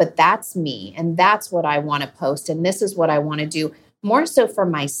 But that's me. And that's what I want to post. And this is what I want to do, more so for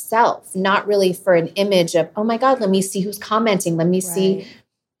myself, not really for an image of, oh my God, let me see who's commenting. Let me see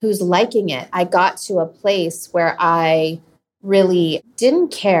who's liking it. I got to a place where I really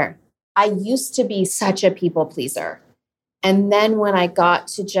didn't care. I used to be such a people pleaser. And then when I got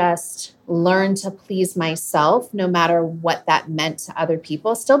to just learn to please myself, no matter what that meant to other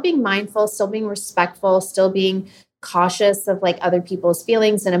people, still being mindful, still being respectful, still being cautious of like other people's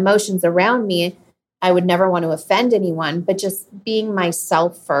feelings and emotions around me. I would never want to offend anyone, but just being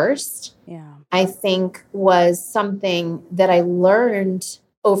myself first, I think was something that I learned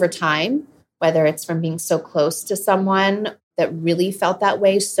over time, whether it's from being so close to someone that really felt that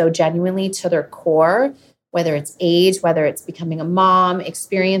way so genuinely to their core, whether it's age, whether it's becoming a mom,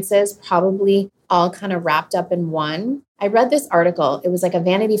 experiences, probably all kind of wrapped up in one. I read this article. It was like a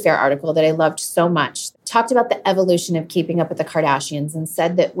Vanity Fair article that I loved so much. It talked about the evolution of keeping up with the Kardashians and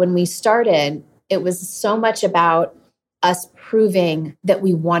said that when we started, it was so much about us proving that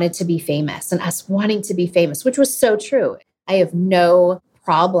we wanted to be famous and us wanting to be famous, which was so true. I have no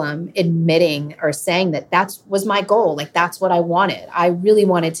problem admitting or saying that was my goal. Like that's what I wanted. I really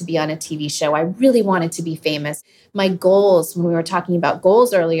wanted to be on a TV show. I really wanted to be famous. My goals, when we were talking about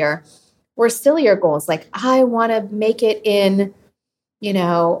goals earlier, were sillier goals. Like I want to make it in,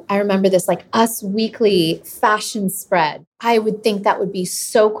 I remember this like Us Weekly fashion spread. I would think that would be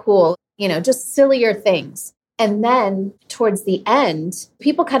so cool, just sillier things. And then towards the end,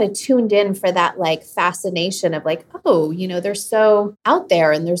 people kind of tuned in for that like fascination of like, oh, they're so out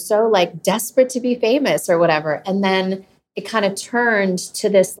there and they're so like desperate to be famous or whatever. And then it kind of turned to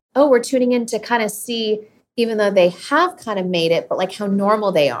this, oh, we're tuning in to kind of see, even though they have kind of made it, but like how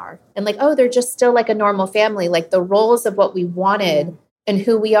normal they are. And like, oh, they're just still like a normal family. Like the roles of what we wanted and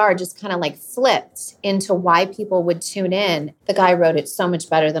who we are just kind of like flipped into why people would tune in. The guy wrote it so much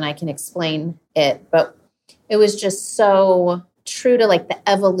better than I can explain it. But it was just so true to like the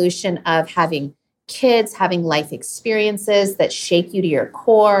evolution of having kids, having life experiences that shake you to your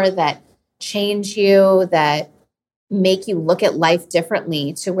core, that change you, that make you look at life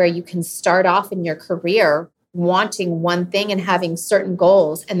differently, to where you can start off in your career wanting one thing and having certain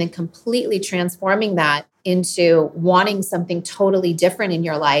goals and then completely transforming that into wanting something totally different in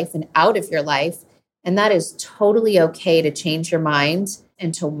your life and out of your life. And that is totally okay to change your mind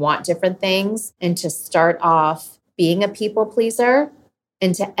and to want different things and to start off being a people pleaser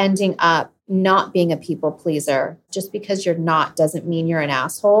and to ending up not being a people pleaser. Just because you're not doesn't mean you're an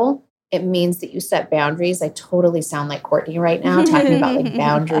asshole. It means that you set boundaries. I totally sound like Courtney right now, talking about like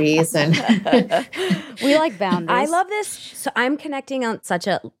boundaries and we like boundaries. I love this. So I'm connecting on such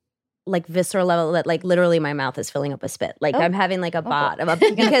a like visceral level that like literally my mouth is filling up with spit. Like I'm having like a bot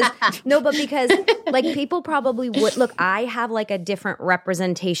because like people probably would look, I have like a different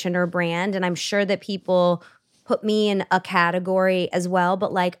representation or brand, and I'm sure that people put me in a category as well.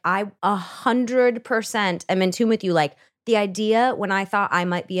 But like I 100% am in tune with you. Like the idea when I thought I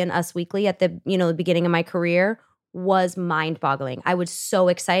might be in Us Weekly at the, the beginning of my career was mind boggling. I was so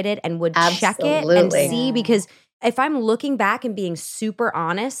excited and would check it and see, because if I'm looking back and being super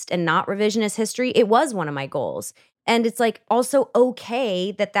honest and not revisionist history, it was one of my goals. And it's like also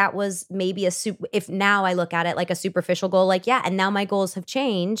okay that was maybe if now I look at it like a superficial goal, like, yeah, and now my goals have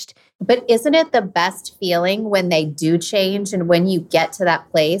changed. But isn't it the best feeling when they do change and when you get to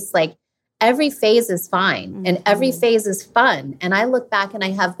that place? Like every phase is fine and every phase is fun. And I look back and I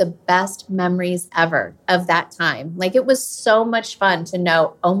have the best memories ever of that time. Like it was so much fun to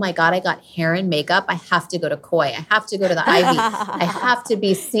know, oh my God, I got hair and makeup. I have to go to Koi. I have to go to the Ivy. I have to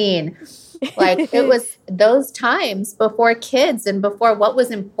be seen. Like it was those times before kids and before what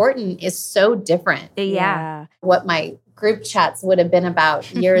was important is so different. Yeah. What my group chats would have been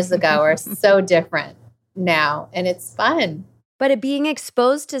about years ago are so different now. And it's fun. But being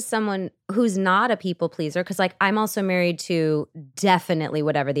exposed to someone who's not a people pleaser, because like I'm also married to definitely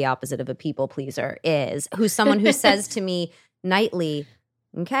whatever the opposite of a people pleaser is, who's someone who says to me nightly,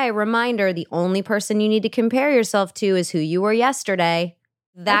 okay, reminder, the only person you need to compare yourself to is who you were yesterday.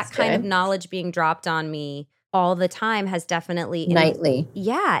 That That's kind of good. knowledge being dropped on me all the time has definitely Nightly.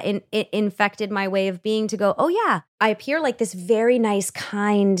 it infected my way of being to go, oh yeah, I appear like this very nice,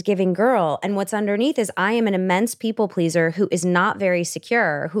 kind, giving girl. And what's underneath is I am an immense people pleaser who is not very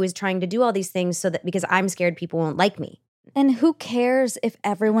secure, who is trying to do all these things because I'm scared people won't like me. And who cares if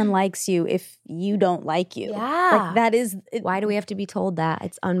everyone likes you if you don't like you? Yeah. Like that is Why do we have to be told that?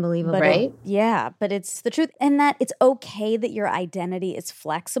 It's unbelievable. Right? But it's the truth. And that it's okay that your identity is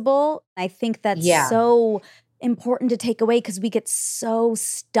flexible. I think that's so important to take away because we get so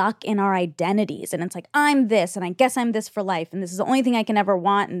stuck in our identities. And it's like, I'm this, and I guess I'm this for life. And this is the only thing I can ever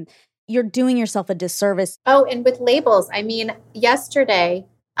want. And you're doing yourself a disservice. Oh, and with labels, I mean, yesterday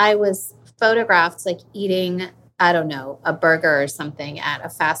I was photographed like eating, I don't know, a burger or something at a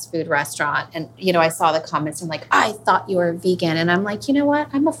fast food restaurant. And, you know, I saw the comments and like, I thought you were vegan. And I'm like, you know what?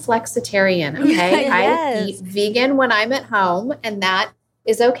 I'm a flexitarian. Okay. I eat vegan when I'm at home and that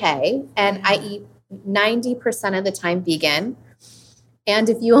is okay. And I eat 90% of the time vegan. And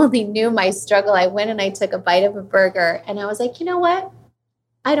if you only knew my struggle, I went and I took a bite of a burger and I was like, you know what?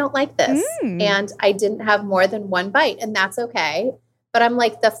 I don't like this. And I didn't have more than one bite and that's okay. But I'm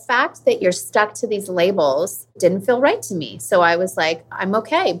like, the fact that you're stuck to these labels didn't feel right to me. So I was like, I'm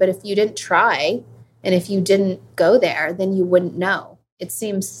okay. But if you didn't try and if you didn't go there, then you wouldn't know. It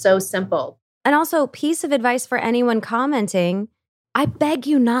seems so simple. And also, piece of advice for anyone commenting, I beg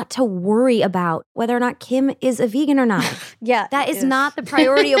you not to worry about whether or not Kim is a vegan or not. That is not the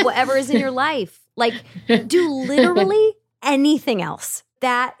priority of whatever is in your life. Like, do literally anything else.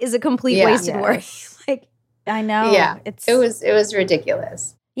 That is a complete wasted worry. Like, I know. Yeah, it was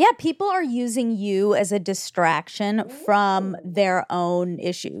ridiculous. Yeah, people are using you as a distraction from their own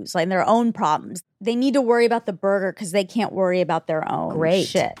issues, like their own problems. They need to worry about the burger because they can't worry about their own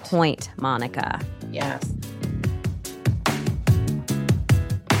shit. Point, Monica. Yes.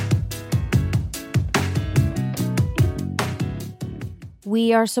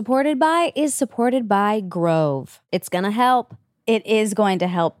 We are supported by Grove. It's going to help. It is going to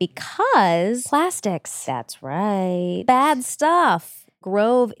help because Plastics. that's right. Bad stuff.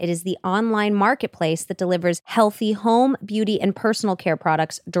 Grove, it is the online marketplace that delivers healthy home, beauty, and personal care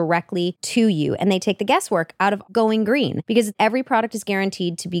products directly to you. And they take the guesswork out of going green because every product is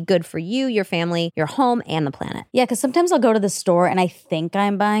guaranteed to be good for you, your family, your home, and the planet. Yeah, because sometimes I'll go to the store and I think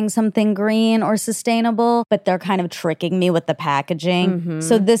I'm buying something green or sustainable, but they're kind of tricking me with the packaging.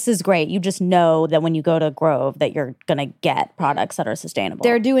 So this is great. You just know that when you go to Grove that you're going to get products that are sustainable.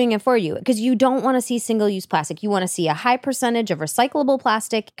 They're doing it for you because you don't want to see single-use plastic. You want to see a high percentage of recyclable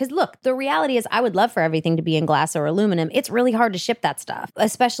plastic. Because look, the reality is I would love for everything to be in glass or aluminum. It's really hard to ship that stuff,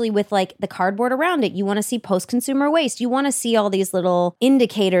 especially with like the cardboard around it. You want to see post-consumer waste. You want to see all these little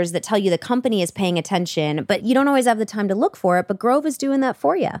indicators that tell you the company is paying attention, but you don't always have the time to look for it. But Grove is doing that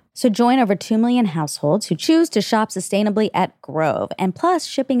for you. So join over 2 million households who choose to shop sustainably at Grove. And plus,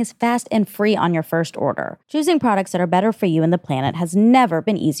 shipping is fast and free on your first order. Choosing products that are better for you and the planet has never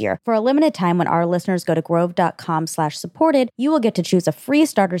been easier. For a limited time, when our listeners go to grove.com/supported, you will get to choose a free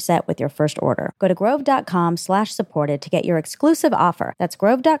starter set with your first order. Go to grove.com/supported to get your exclusive offer. That's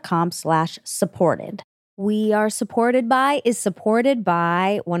grove.com/supported. We Are Supported By is supported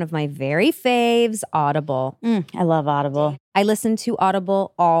by one of my very faves, Audible. I love Audible. I listen to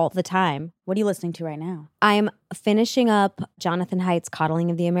Audible all the time. What are you listening to right now? I'm finishing up Jonathan Haidt's Coddling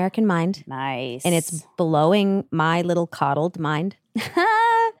of the American Mind. Nice. And it's blowing my little coddled mind.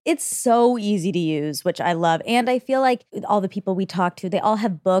 It's so easy to use, which I love. And I feel like all the people we talk to, they all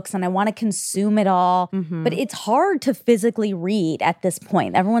have books and I want to consume it all. But it's hard to physically read at this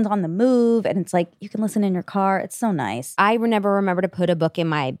point. Everyone's on the move and it's like you can listen in your car. It's so nice. I never remember to put a book in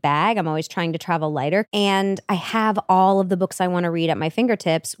my bag. I'm always trying to travel lighter. And I have all of the books I want to read at my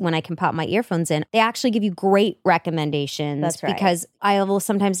fingertips when I can pop my earphones in. They actually give you great recommendations. That's right. Because I will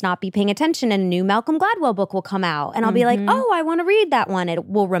sometimes not be paying attention and a new Malcolm Gladwell book will come out. And I'll be like, oh, I want to read that one. It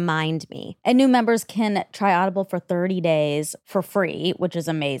will remind me. And new members can try Audible for 30 days for free, which is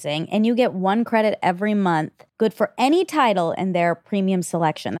amazing. And you get 1 credit every month, good for any title in their premium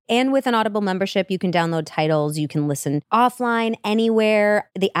selection. And with an Audible membership, you can download titles. You can listen offline, anywhere.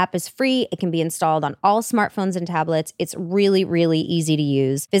 The app is free. It can be installed on all smartphones and tablets. It's really, really easy to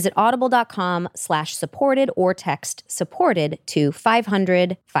use. Visit audible.com/supported or text supported to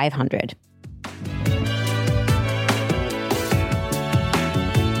 500 500.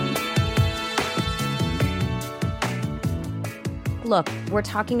 Look, we're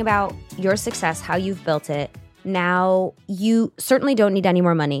talking about your success, how you've built it. Now, you certainly don't need any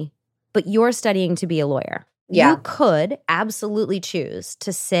more money, but you're studying to be a lawyer. Yeah. You could absolutely choose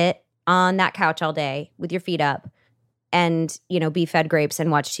to sit on that couch all day with your feet up and, be fed grapes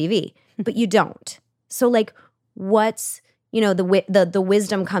and watch TV, but you don't. So like, what's, the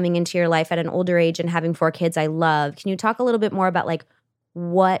wisdom coming into your life at an older age and having 4 kids I love. Can you talk a little bit more about like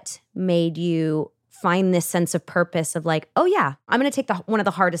what made you find this sense of purpose of like, oh yeah, I'm going to take one of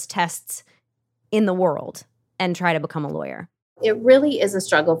the hardest tests in the world and try to become a lawyer? It really is a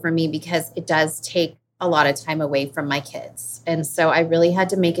struggle for me because it does take a lot of time away from my kids. And so I really had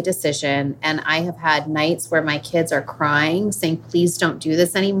to make a decision. And I have had nights where my kids are crying, saying, please don't do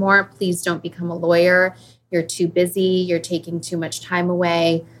this anymore. Please don't become a lawyer. You're too busy. You're taking too much time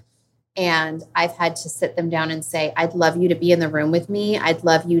away. And I've had to sit them down and say, I'd love you to be in the room with me. I'd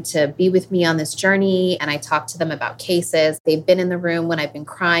love you to be with me on this journey. And I talk to them about cases. They've been in the room when I've been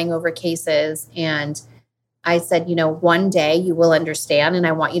crying over cases. And I said, one day you will understand and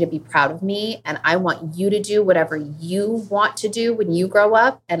I want you to be proud of me. And I want you to do whatever you want to do when you grow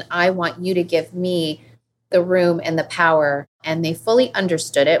up. And I want you to give me the room and the power. And they fully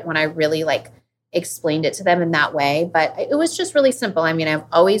understood it when I really explained it to them in that way. But it was just really simple. I mean, I've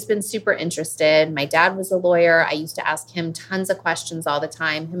always been super interested. My dad was a lawyer. I used to ask him tons of questions all the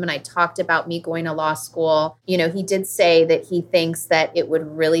time. Him and I talked about me going to law school. He did say that he thinks that it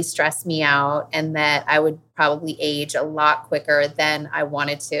would really stress me out and that I would probably age a lot quicker than I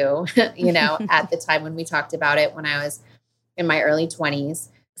wanted to, at the time when we talked about it when I was in my early 20s.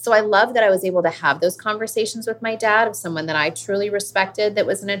 So I love that I was able to have those conversations with my dad, of someone that I truly respected that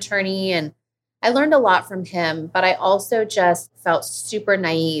was an attorney. And I learned a lot from him, but I also just felt super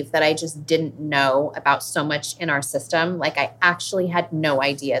naive that I just didn't know about so much in our system. Like I actually had no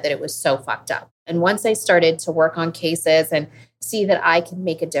idea that it was so fucked up. And once I started to work on cases and see that I could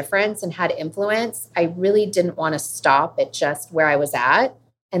make a difference and had influence, I really didn't want to stop at just where I was at.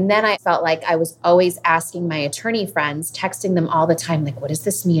 And then I felt like I was always asking my attorney friends, texting them all the time, like, what does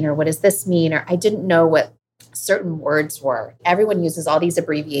this mean? Or what does this mean? Or I didn't know what certain words were. Everyone uses all these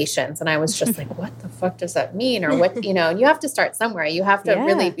abbreviations. And I was just like, what the fuck does that mean? Or what, and you have to start somewhere. You have to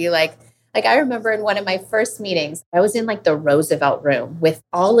really be like I remember in one of my first meetings, I was in the Roosevelt room with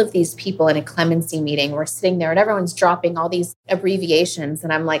all of these people in a clemency meeting. We're sitting there and everyone's dropping all these abbreviations.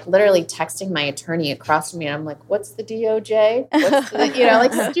 And I'm literally texting my attorney across from me. And I'm like, what's the DOJ? What's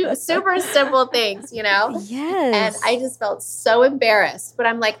the, super simple things, Yes. And I just felt so embarrassed, but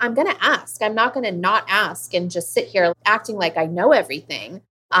I'm I'm going to ask. I'm not going to not ask and just sit here acting like I know everything.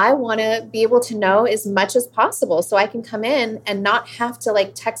 I want to be able to know as much as possible so I can come in and not have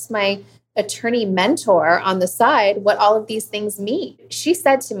to text my attorney mentor on the side what all of these things mean. She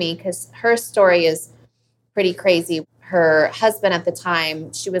said to me, because her story is pretty crazy. Her husband at the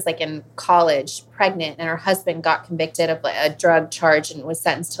time, she was in college, pregnant, and her husband got convicted of a drug charge and was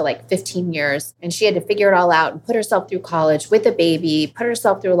sentenced to 15 years. And she had to figure it all out and put herself through college with a baby, put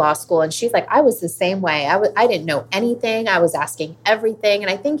herself through law school. And she's like, I was the same way. I didn't know anything. I was asking everything.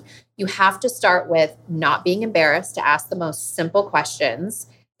 And I think you have to start with not being embarrassed to ask the most simple questions.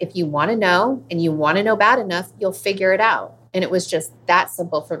 If you want to know and you want to know bad enough, you'll figure it out. And it was just that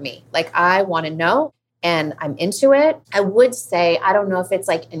simple for me. I want to know. And I'm into it. I would say, I don't know if it's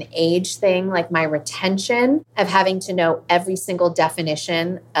an age thing, my retention of having to know every single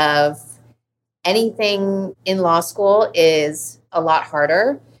definition of anything in law school is a lot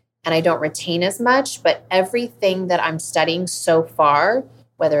harder. And I don't retain as much, but everything that I'm studying so far,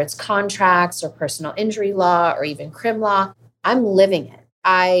 whether it's contracts or personal injury law or even crim law, I'm living it.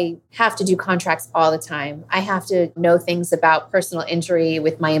 I have to do contracts all the time. I have to know things about personal injury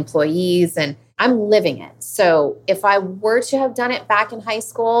with my employees, and I'm living it. So if I were to have done it back in high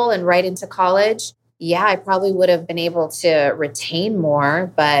school and right into college, yeah, I probably would have been able to retain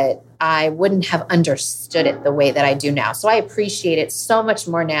more, but I wouldn't have understood it the way that I do now. So I appreciate it so much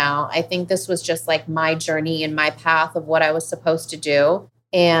more now. I think this was just like my journey and my path of what I was supposed to do.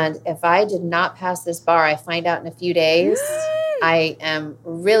 And if I did not pass this bar, I find out in a few days, I am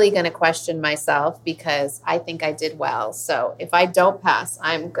really going to question myself because I think I did well. So if I don't pass,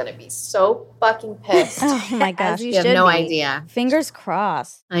 I'm going to be so fucking pissed. Oh my gosh. As You have should no be. idea. Fingers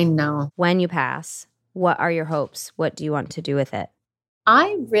crossed. I know. When you pass, what are your hopes? What do you want to do with it?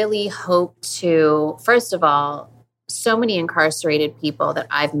 I really hope to, first of all, so many incarcerated people that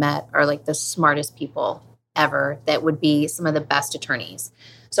I've met are like the smartest people ever that would be some of the best attorneys.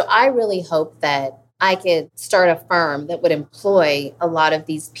 So I really hope that I could start a firm that would employ a lot of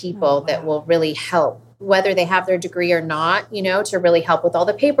these people that will really help, whether they have their degree or not, you know, to really help with all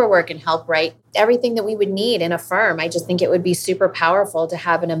the paperwork and help write everything that we would need in a firm. I just think it would be super powerful to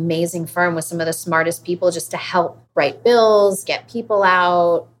have an amazing firm with some of the smartest people just to help write bills, get people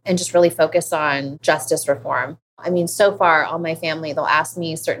out, and just really focus on justice reform. I mean, so far, all my family, they'll ask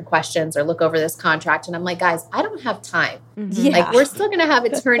me certain questions or look over this contract. And I'm like, guys, I don't have time. Yeah. Like, we're still going to have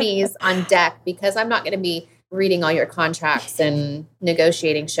attorneys on deck because I'm not going to be reading all your contracts and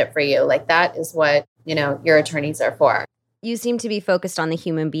negotiating shit for you. Like, that is what, you know, your attorneys are for. You seem to be focused on the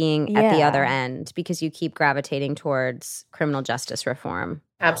human being at the Yeah. other end because you keep gravitating towards criminal justice reform.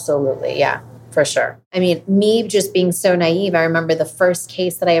 Absolutely. Yeah, for sure. I mean, me just being so naive, I remember the first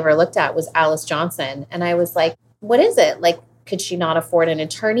case that I ever looked at was Alice Johnson. And I was like, what is it? Like, could she not afford an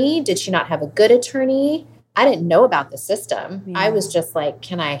attorney? Did she not have a good attorney? I didn't know about the system. Yeah. I was just like,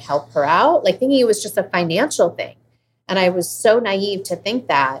 can I help her out? Like thinking it was just a financial thing. And I was so naive to think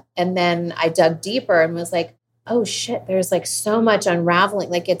that. And then I dug deeper and was like, oh shit, there's like so much unraveling.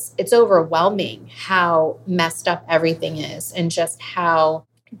 Like it's overwhelming how messed up everything is and just how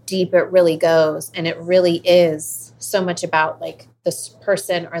deep it really goes. And it really is so much about like this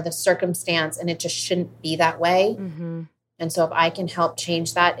person or the circumstance, and it just shouldn't be that way. Mm-hmm. And so if I can help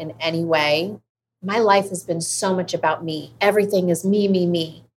change that in any way, my life has been so much about me. Everything is me, me,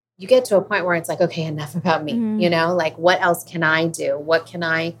 me. You get to a point where it's like, okay, enough about me, Mhm. you know, like what else can I do? What can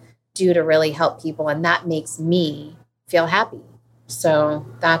I do to really help people? And that makes me feel happy. So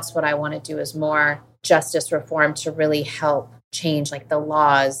that's what I want to do is more justice reform to really help change like the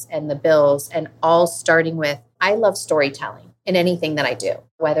laws and the bills, and all starting with, I love storytelling in anything that I do,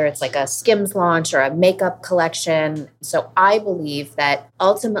 whether it's like a Skims launch or a makeup collection. So I believe that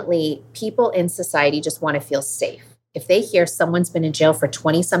ultimately people in society just want to feel safe. If they hear someone's been in jail for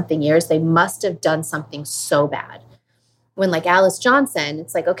 20 something years, they must have done something so bad. When like Alice Johnson,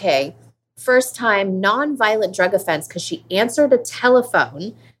 it's like, okay, first time nonviolent drug offense because she answered a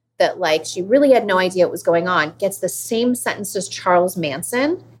telephone that like she really had no idea what was going on, gets the same sentence as Charles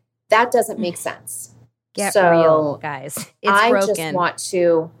Manson. That doesn't make sense. Get So real, guys. It's I broken. just want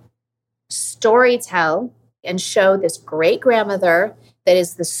to storytell and show this great grandmother that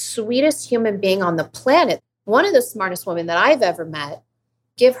is the sweetest human being on the planet, one of the smartest women that I've ever met,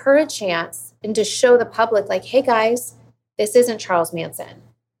 give her a chance and to show the public like, hey guys, this isn't Charles Manson.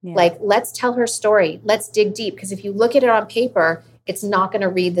 Yeah. Like, let's tell her story. Let's dig deep. Because if you look at it on paper, it's not going to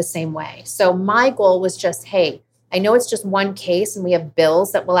read the same way. So my goal was just, hey, I know it's just one case and we have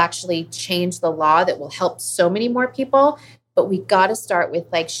bills that will actually change the law that will help so many more people. But we got to start with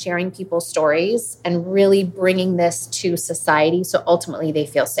like sharing people's stories and really bringing this to society so ultimately they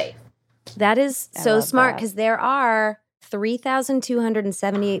feel safe. That is I so love smart that. because there are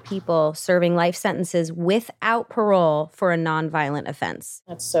 3,278 people serving life sentences without parole for a nonviolent offense.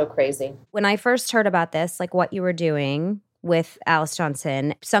 That's so crazy. When I first heard about this, like what you were doing with Alice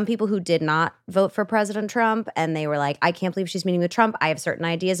Johnson, some people who did not vote for President Trump and they were like, I can't believe she's meeting with Trump. I have certain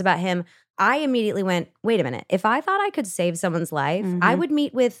ideas about him. I immediately went, wait a minute. If I thought I could save someone's life, I would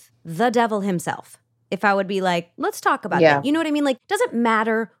meet with the devil himself. If I would be like, let's talk about Yeah. that. You know what I mean? Like, it doesn't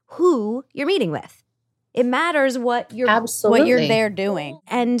matter who you're meeting with. It matters what you're Absolutely. what you're there doing.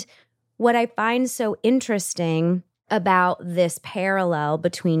 and what I find so interesting about this parallel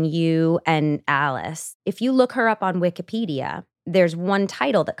between you and Alice, if you look her up on Wikipedia, there's one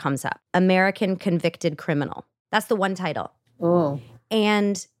title that comes up, American Convicted Criminal. That's the one title. Ooh.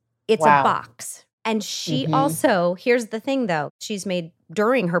 And it's Wow. a box. And she Mhm. also, here's the thing though, she's made,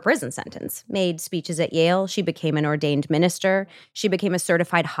 during her prison sentence, made speeches at Yale. She became an ordained minister. She became a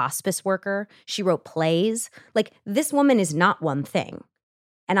certified hospice worker. She wrote plays. Like, this woman is not one thing.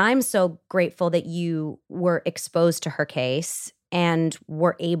 And I'm so grateful that you were exposed to her case and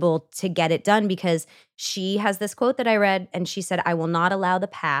were able to get it done because she has this quote that I read and she said, "I will not allow the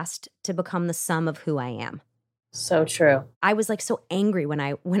past to become the sum of who I am." So true. I was like so angry when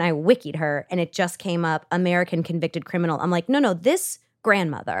I wikied her and it just came up American convicted criminal. I'm like, no, this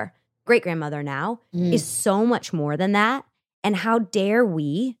grandmother, great grandmother now is so much more than that. And how dare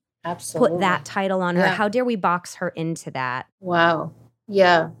we Absolutely put that title on her? How dare we box her into that? Wow.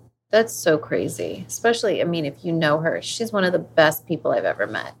 Yeah. That's so crazy. Especially, I mean, if you know her, she's one of the best people I've ever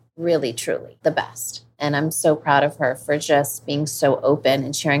met. Really, truly the best. And I'm so proud of her for just being so open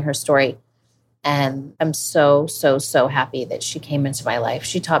and sharing her story. And I'm so, so, so happy that she came into my life.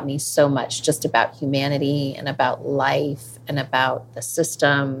 She taught me so much just about humanity and about life and about the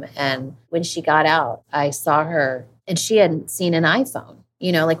system. And when she got out, I saw her and she hadn't seen an iPhone,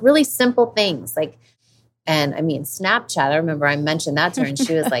 like really simple things and I mean, Snapchat, I remember I mentioned that to her and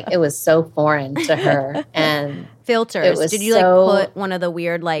she was like, it was so foreign to her. And filters. Did you put one of the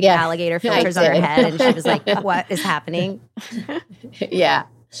weird alligator filters on her head? And she was like, what is happening? Yeah.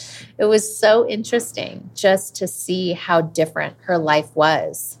 It was so interesting just to see how different her life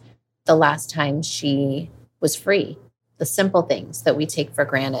was the last time she was free. The simple things that we take for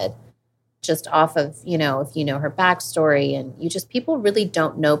granted, just off of, if you know her backstory and people really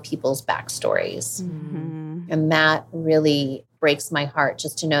don't know people's backstories. Mm-hmm. And that really breaks my heart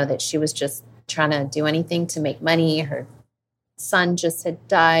just to know that she was just trying to do anything to make money. Her son just had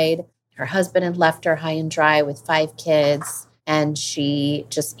died. Her husband had left her high and dry with 5 kids. And she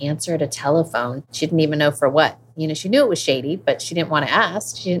just answered a telephone. She didn't even know for what. She knew it was shady, but she didn't want to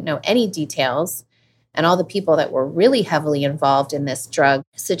ask. She didn't know any details. And all the people that were really heavily involved in this drug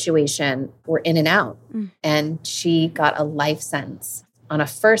situation were in and out. And she got a life sentence on a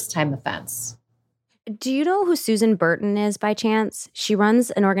first-time offense. Do you know who Susan Burton is by chance? She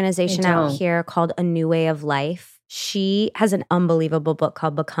runs an organization out here called A New Way of Life. She has an unbelievable book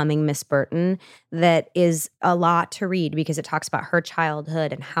called Becoming Miss Burton that is a lot to read because it talks about her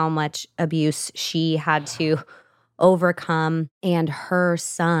childhood and how much abuse she had to overcome. And her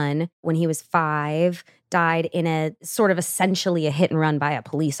son, when he was 5, died in a sort of essentially a hit and run by a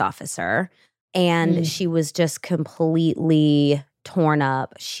police officer. And she was just completely torn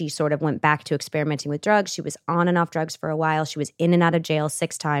up. She sort of went back to experimenting with drugs. She was on and off drugs for a while. She was in and out of jail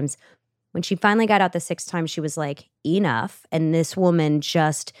 6 times. When she finally got out the 6th time, she was like, enough. And this woman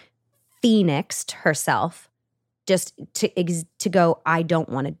just phoenixed herself just to go, I don't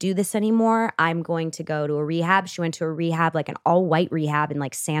want to do this anymore. I'm going to go to a rehab. She went to a rehab, like an all-white rehab in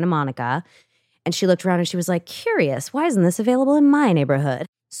like Santa Monica. And she looked around and she was like, curious, why isn't this available in my neighborhood?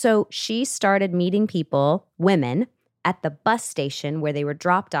 So she started meeting people, women, at the bus station where they were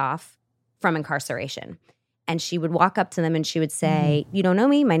dropped off from incarceration. And she would walk up to them and she would say, you don't know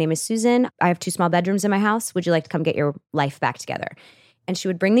me. My name is Susan. I have 2 small bedrooms in my house. Would you like to come get your life back together? And she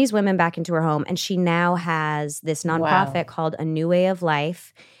would bring these women back into her home. And she now has this nonprofit called A New Way of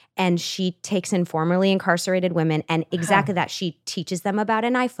Life. And she takes in formerly incarcerated women. And exactly that, she teaches them about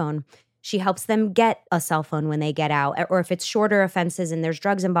an iPhone. She helps them get a cell phone when they get out. Or if it's shorter offenses and there's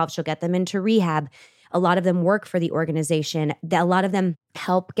drugs involved, she'll get them into rehab. A lot of them work for the organization. A lot of them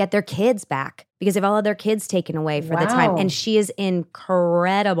help get their kids back because they've all had their kids taken away for the time. And she is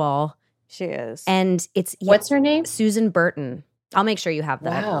incredible. She is. And it's what's her name? Susan Burton. I'll make sure you have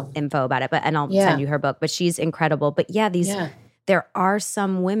the info about it, and I'll send you her book. But she's incredible. But there are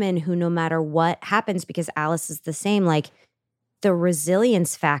some women who, no matter what happens, because Alice is the same, like the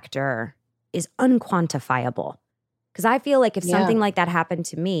resilience factor is unquantifiable. Because I feel like if something like that happened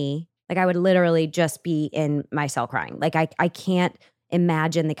to me, like I would literally just be in my cell crying. Like I can't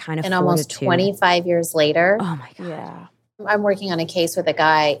imagine the kind of and almost 25 years later. Oh my God. Yeah. I'm working on a case with a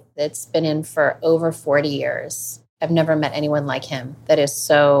guy that's been in for over 40 years. I've never met anyone like him that is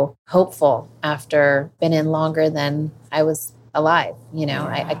so hopeful after been in longer than I was alive.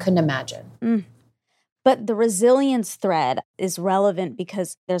 I couldn't imagine. But the resilience thread is relevant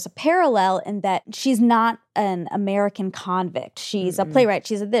because there's a parallel in that she's not an American convict. She's a playwright.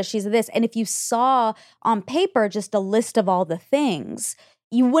 She's a this, she's a this. And if you saw on paper just a list of all the things,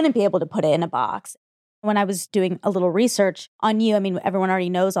 you wouldn't be able to put it in a box. When I was doing a little research on you, I mean, everyone already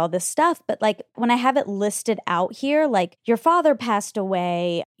knows all this stuff, but like when I have it listed out here, like your father passed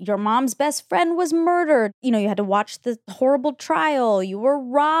away, your mom's best friend was murdered, you had to watch the horrible trial, you were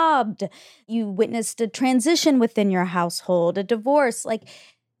robbed, you witnessed a transition within your household, a divorce, like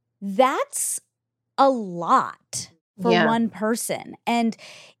that's a lot for one person. And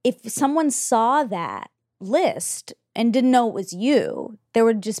if someone saw that list and didn't know it was you, there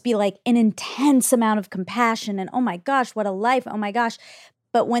would just be like an intense amount of compassion and, oh my gosh, what a life, oh my gosh.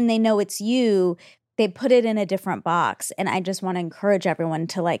 But when they know it's you, they put it in a different box. And I just want to encourage everyone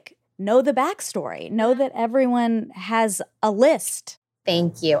to like know the backstory, know that everyone has a list.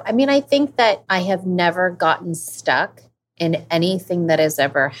 Thank you. I mean, I think that I have never gotten stuck in anything that has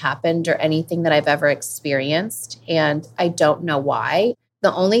ever happened or anything that I've ever experienced. And I don't know why.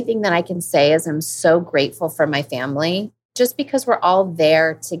 The only thing that I can say is I'm so grateful for my family just because we're all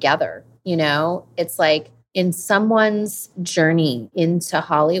there together. You know, it's like in someone's journey into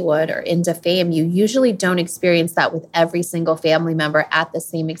Hollywood or into fame, you usually don't experience that with every single family member at the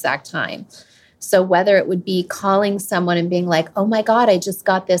same exact time. So whether it would be calling someone and being like, oh my God, I just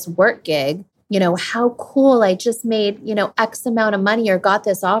got this work gig, you know, how cool, I just made, you know, X amount of money or got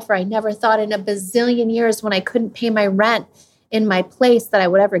this offer. I never thought in a bazillion years when I couldn't pay my rent in my place that I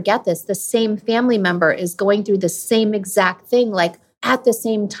would ever get this. The same family member is going through the same exact thing, like at the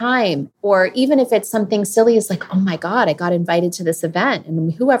same time. Or even if it's something silly, it's like, oh my God, I got invited to this event.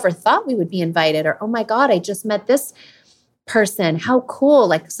 And whoever thought we would be invited, or, oh my God, I just met this person. How cool.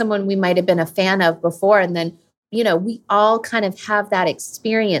 Like someone we might have been a fan of before. And then, you know, we all kind of have that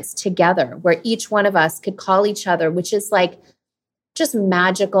experience together where each one of us could call each other, which is like just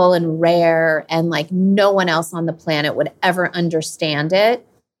magical and rare. And like no one else on the planet would ever understand it.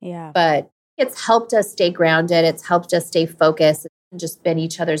 Yeah. But it's helped us stay grounded. It's helped us stay focused and just been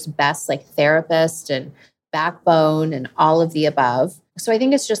each other's best, like therapist and backbone and all of the above. So I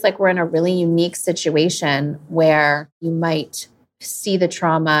think it's just like we're in a really unique situation where you might see the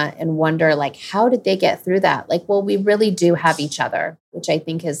trauma and wonder, like, how did they get through that? Like, well, we really do have each other, which I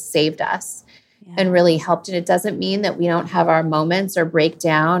think has saved us and really helped. And it doesn't mean that we don't have our moments or break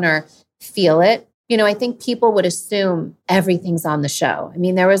down or feel it. You know, I think people would assume everything's on the show. I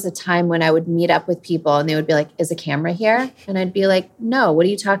mean, there was a time when I would meet up with people and they would be like, is a camera here? And I'd be like, no, what are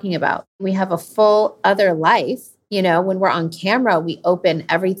you talking about? We have a full other life. You know, when we're on camera, we open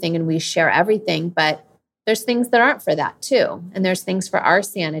everything and we share everything, but there's things that aren't for that too. And there's things for our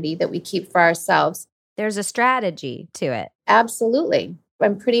sanity that we keep for ourselves. There's a strategy to it. Absolutely.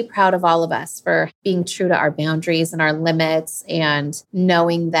 I'm pretty proud of all of us for being true to our boundaries and our limits and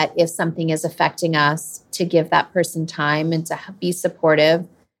knowing that if something is affecting us, to give that person time and to be supportive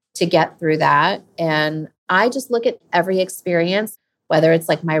to get through that. And I just look at every experience, whether it's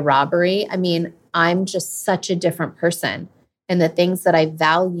like my robbery. I mean, I'm just such a different person. And the things that I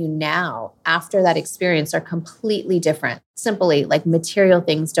value now after that experience are completely different. Simply like material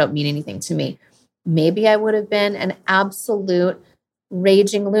things don't mean anything to me. Maybe I would have been an absolute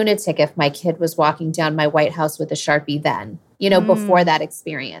raging lunatic if my kid was walking down my White House with a Sharpie then, you know, before that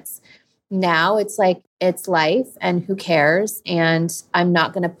experience. Now it's like, it's life and who cares? And I'm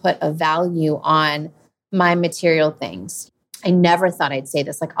not going to put a value on my material things. I never thought I'd say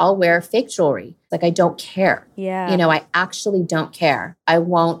this. Like, I'll wear fake jewelry. Like, I don't care. Yeah. You know, I actually don't care. I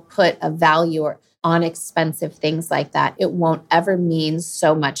won't put a value on expensive things like that. It won't ever mean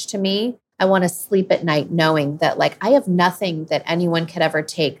so much to me. I want to sleep at night knowing that like I have nothing that anyone could ever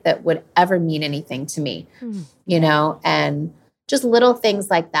take that would ever mean anything to me, you know, and just little things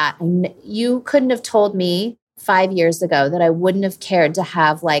like that. You couldn't have told me 5 years ago that I wouldn't have cared to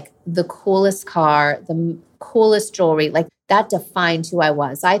have like the coolest car, the coolest jewelry, like that defined who I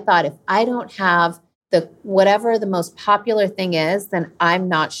was. I thought if I don't have the whatever the most popular thing is, then I'm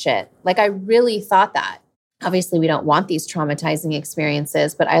not shit. Like I really thought that. Obviously, we don't want these traumatizing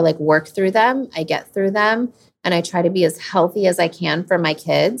experiences, but I like work through them. I get through them and I try to be as healthy as I can for my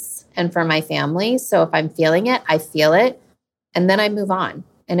kids and for my family. So if I'm feeling it, I feel it and then I move on.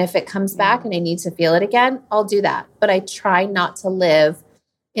 And if it comes back and I need to feel it again, I'll do that. But I try not to live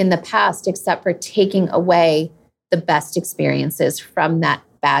in the past except for taking away the best experiences from that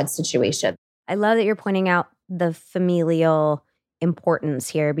bad situation. I love that you're pointing out the familial importance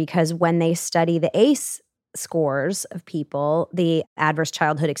here because when they study the ACE scores of people, the adverse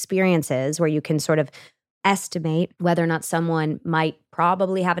childhood experiences, where you can sort of estimate whether or not someone might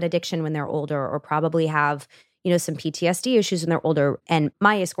probably have an addiction when they're older or probably have, you know, some PTSD issues when they're older. And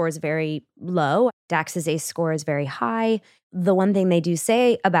my ACE score is very low. Dax's ACE score is very high. The one thing they do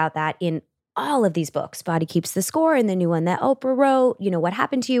say about that in all of these books, Body Keeps the Score and the new one that Oprah wrote, you know, what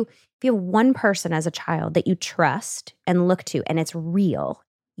happened to you? If you have one person as a child that you trust and look to and it's real,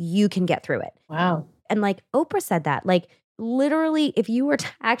 you can get through it. Wow. And like Oprah said that, like literally, if you were to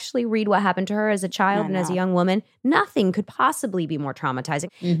actually read what happened to her as a child and as a young woman, nothing could possibly be more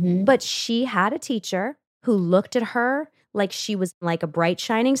traumatizing. But she had a teacher who looked at her like she was like a bright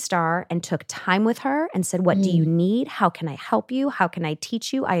shining star and took time with her and said, what do you need? How can I help you? How can I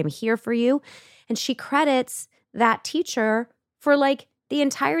teach you? I am here for you. And she credits that teacher for like the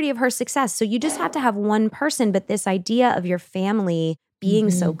entirety of her success. So you just have to have one person, but this idea of your family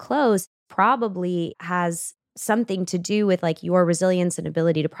being so close, probably has something to do with like your resilience and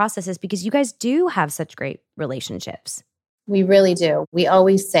ability to process this, because you guys do have such great relationships. We really do. We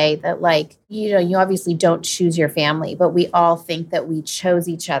always say that, like, you obviously don't choose your family, but we all think that we chose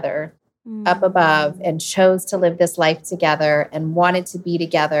each other up above and chose to live this life together and wanted to be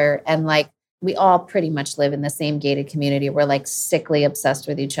together. And like, we all pretty much live in the same gated community. We're like sickly obsessed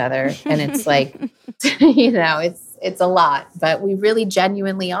with each other. And it's like, it's a lot, but we really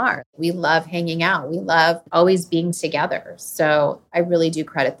genuinely are. We love hanging out. We love always being together. So I really do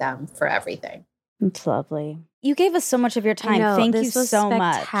credit them for everything. It's lovely. You gave us so much of your time. Know, Thank you this was so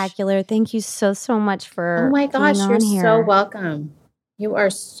much. spectacular. Thank you so much for Oh my gosh, being you're on here. so welcome. You are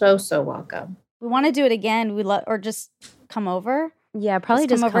so, so welcome. We want to do it again. Or just come over. Yeah, probably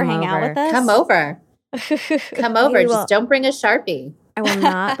just come over, hang out with us. Come over. Come over. Maybe Just don't bring a Sharpie. I will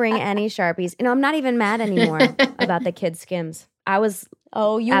not bring any Sharpies. And I'm not even mad anymore about the kids' Skims. I was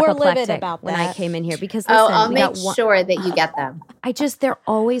Oh, you were livid apoplectic about that when I came in here because listen, I'll we make got one, sure that you get them. they're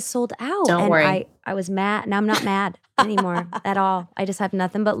always sold out. Don't and worry. I was mad. Now I'm not mad anymore at all. I just have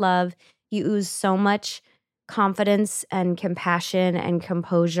nothing but love. You ooze so much confidence and compassion and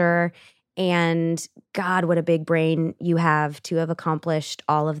composure. And God, what a big brain you have to have accomplished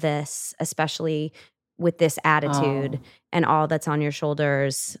all of this, especially with this attitude and all that's on your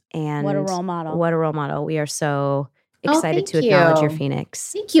shoulders. And What a role model. What a role model. We are so excited to thank acknowledge you. your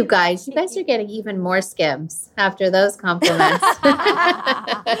Phoenix. Thank you, guys. You guys are getting even more Skims after those compliments.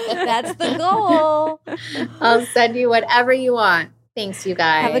 That's the goal. I'll send you whatever you want. Thanks, you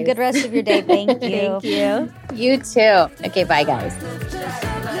guys. Have a good rest of your day. Thank you. Thank you. You too. Okay, bye, guys. Lift us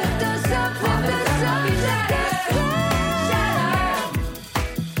up, lift us up, shine.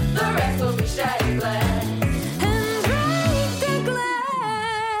 The rest will be shining glass. And break the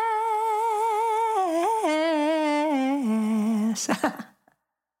glass.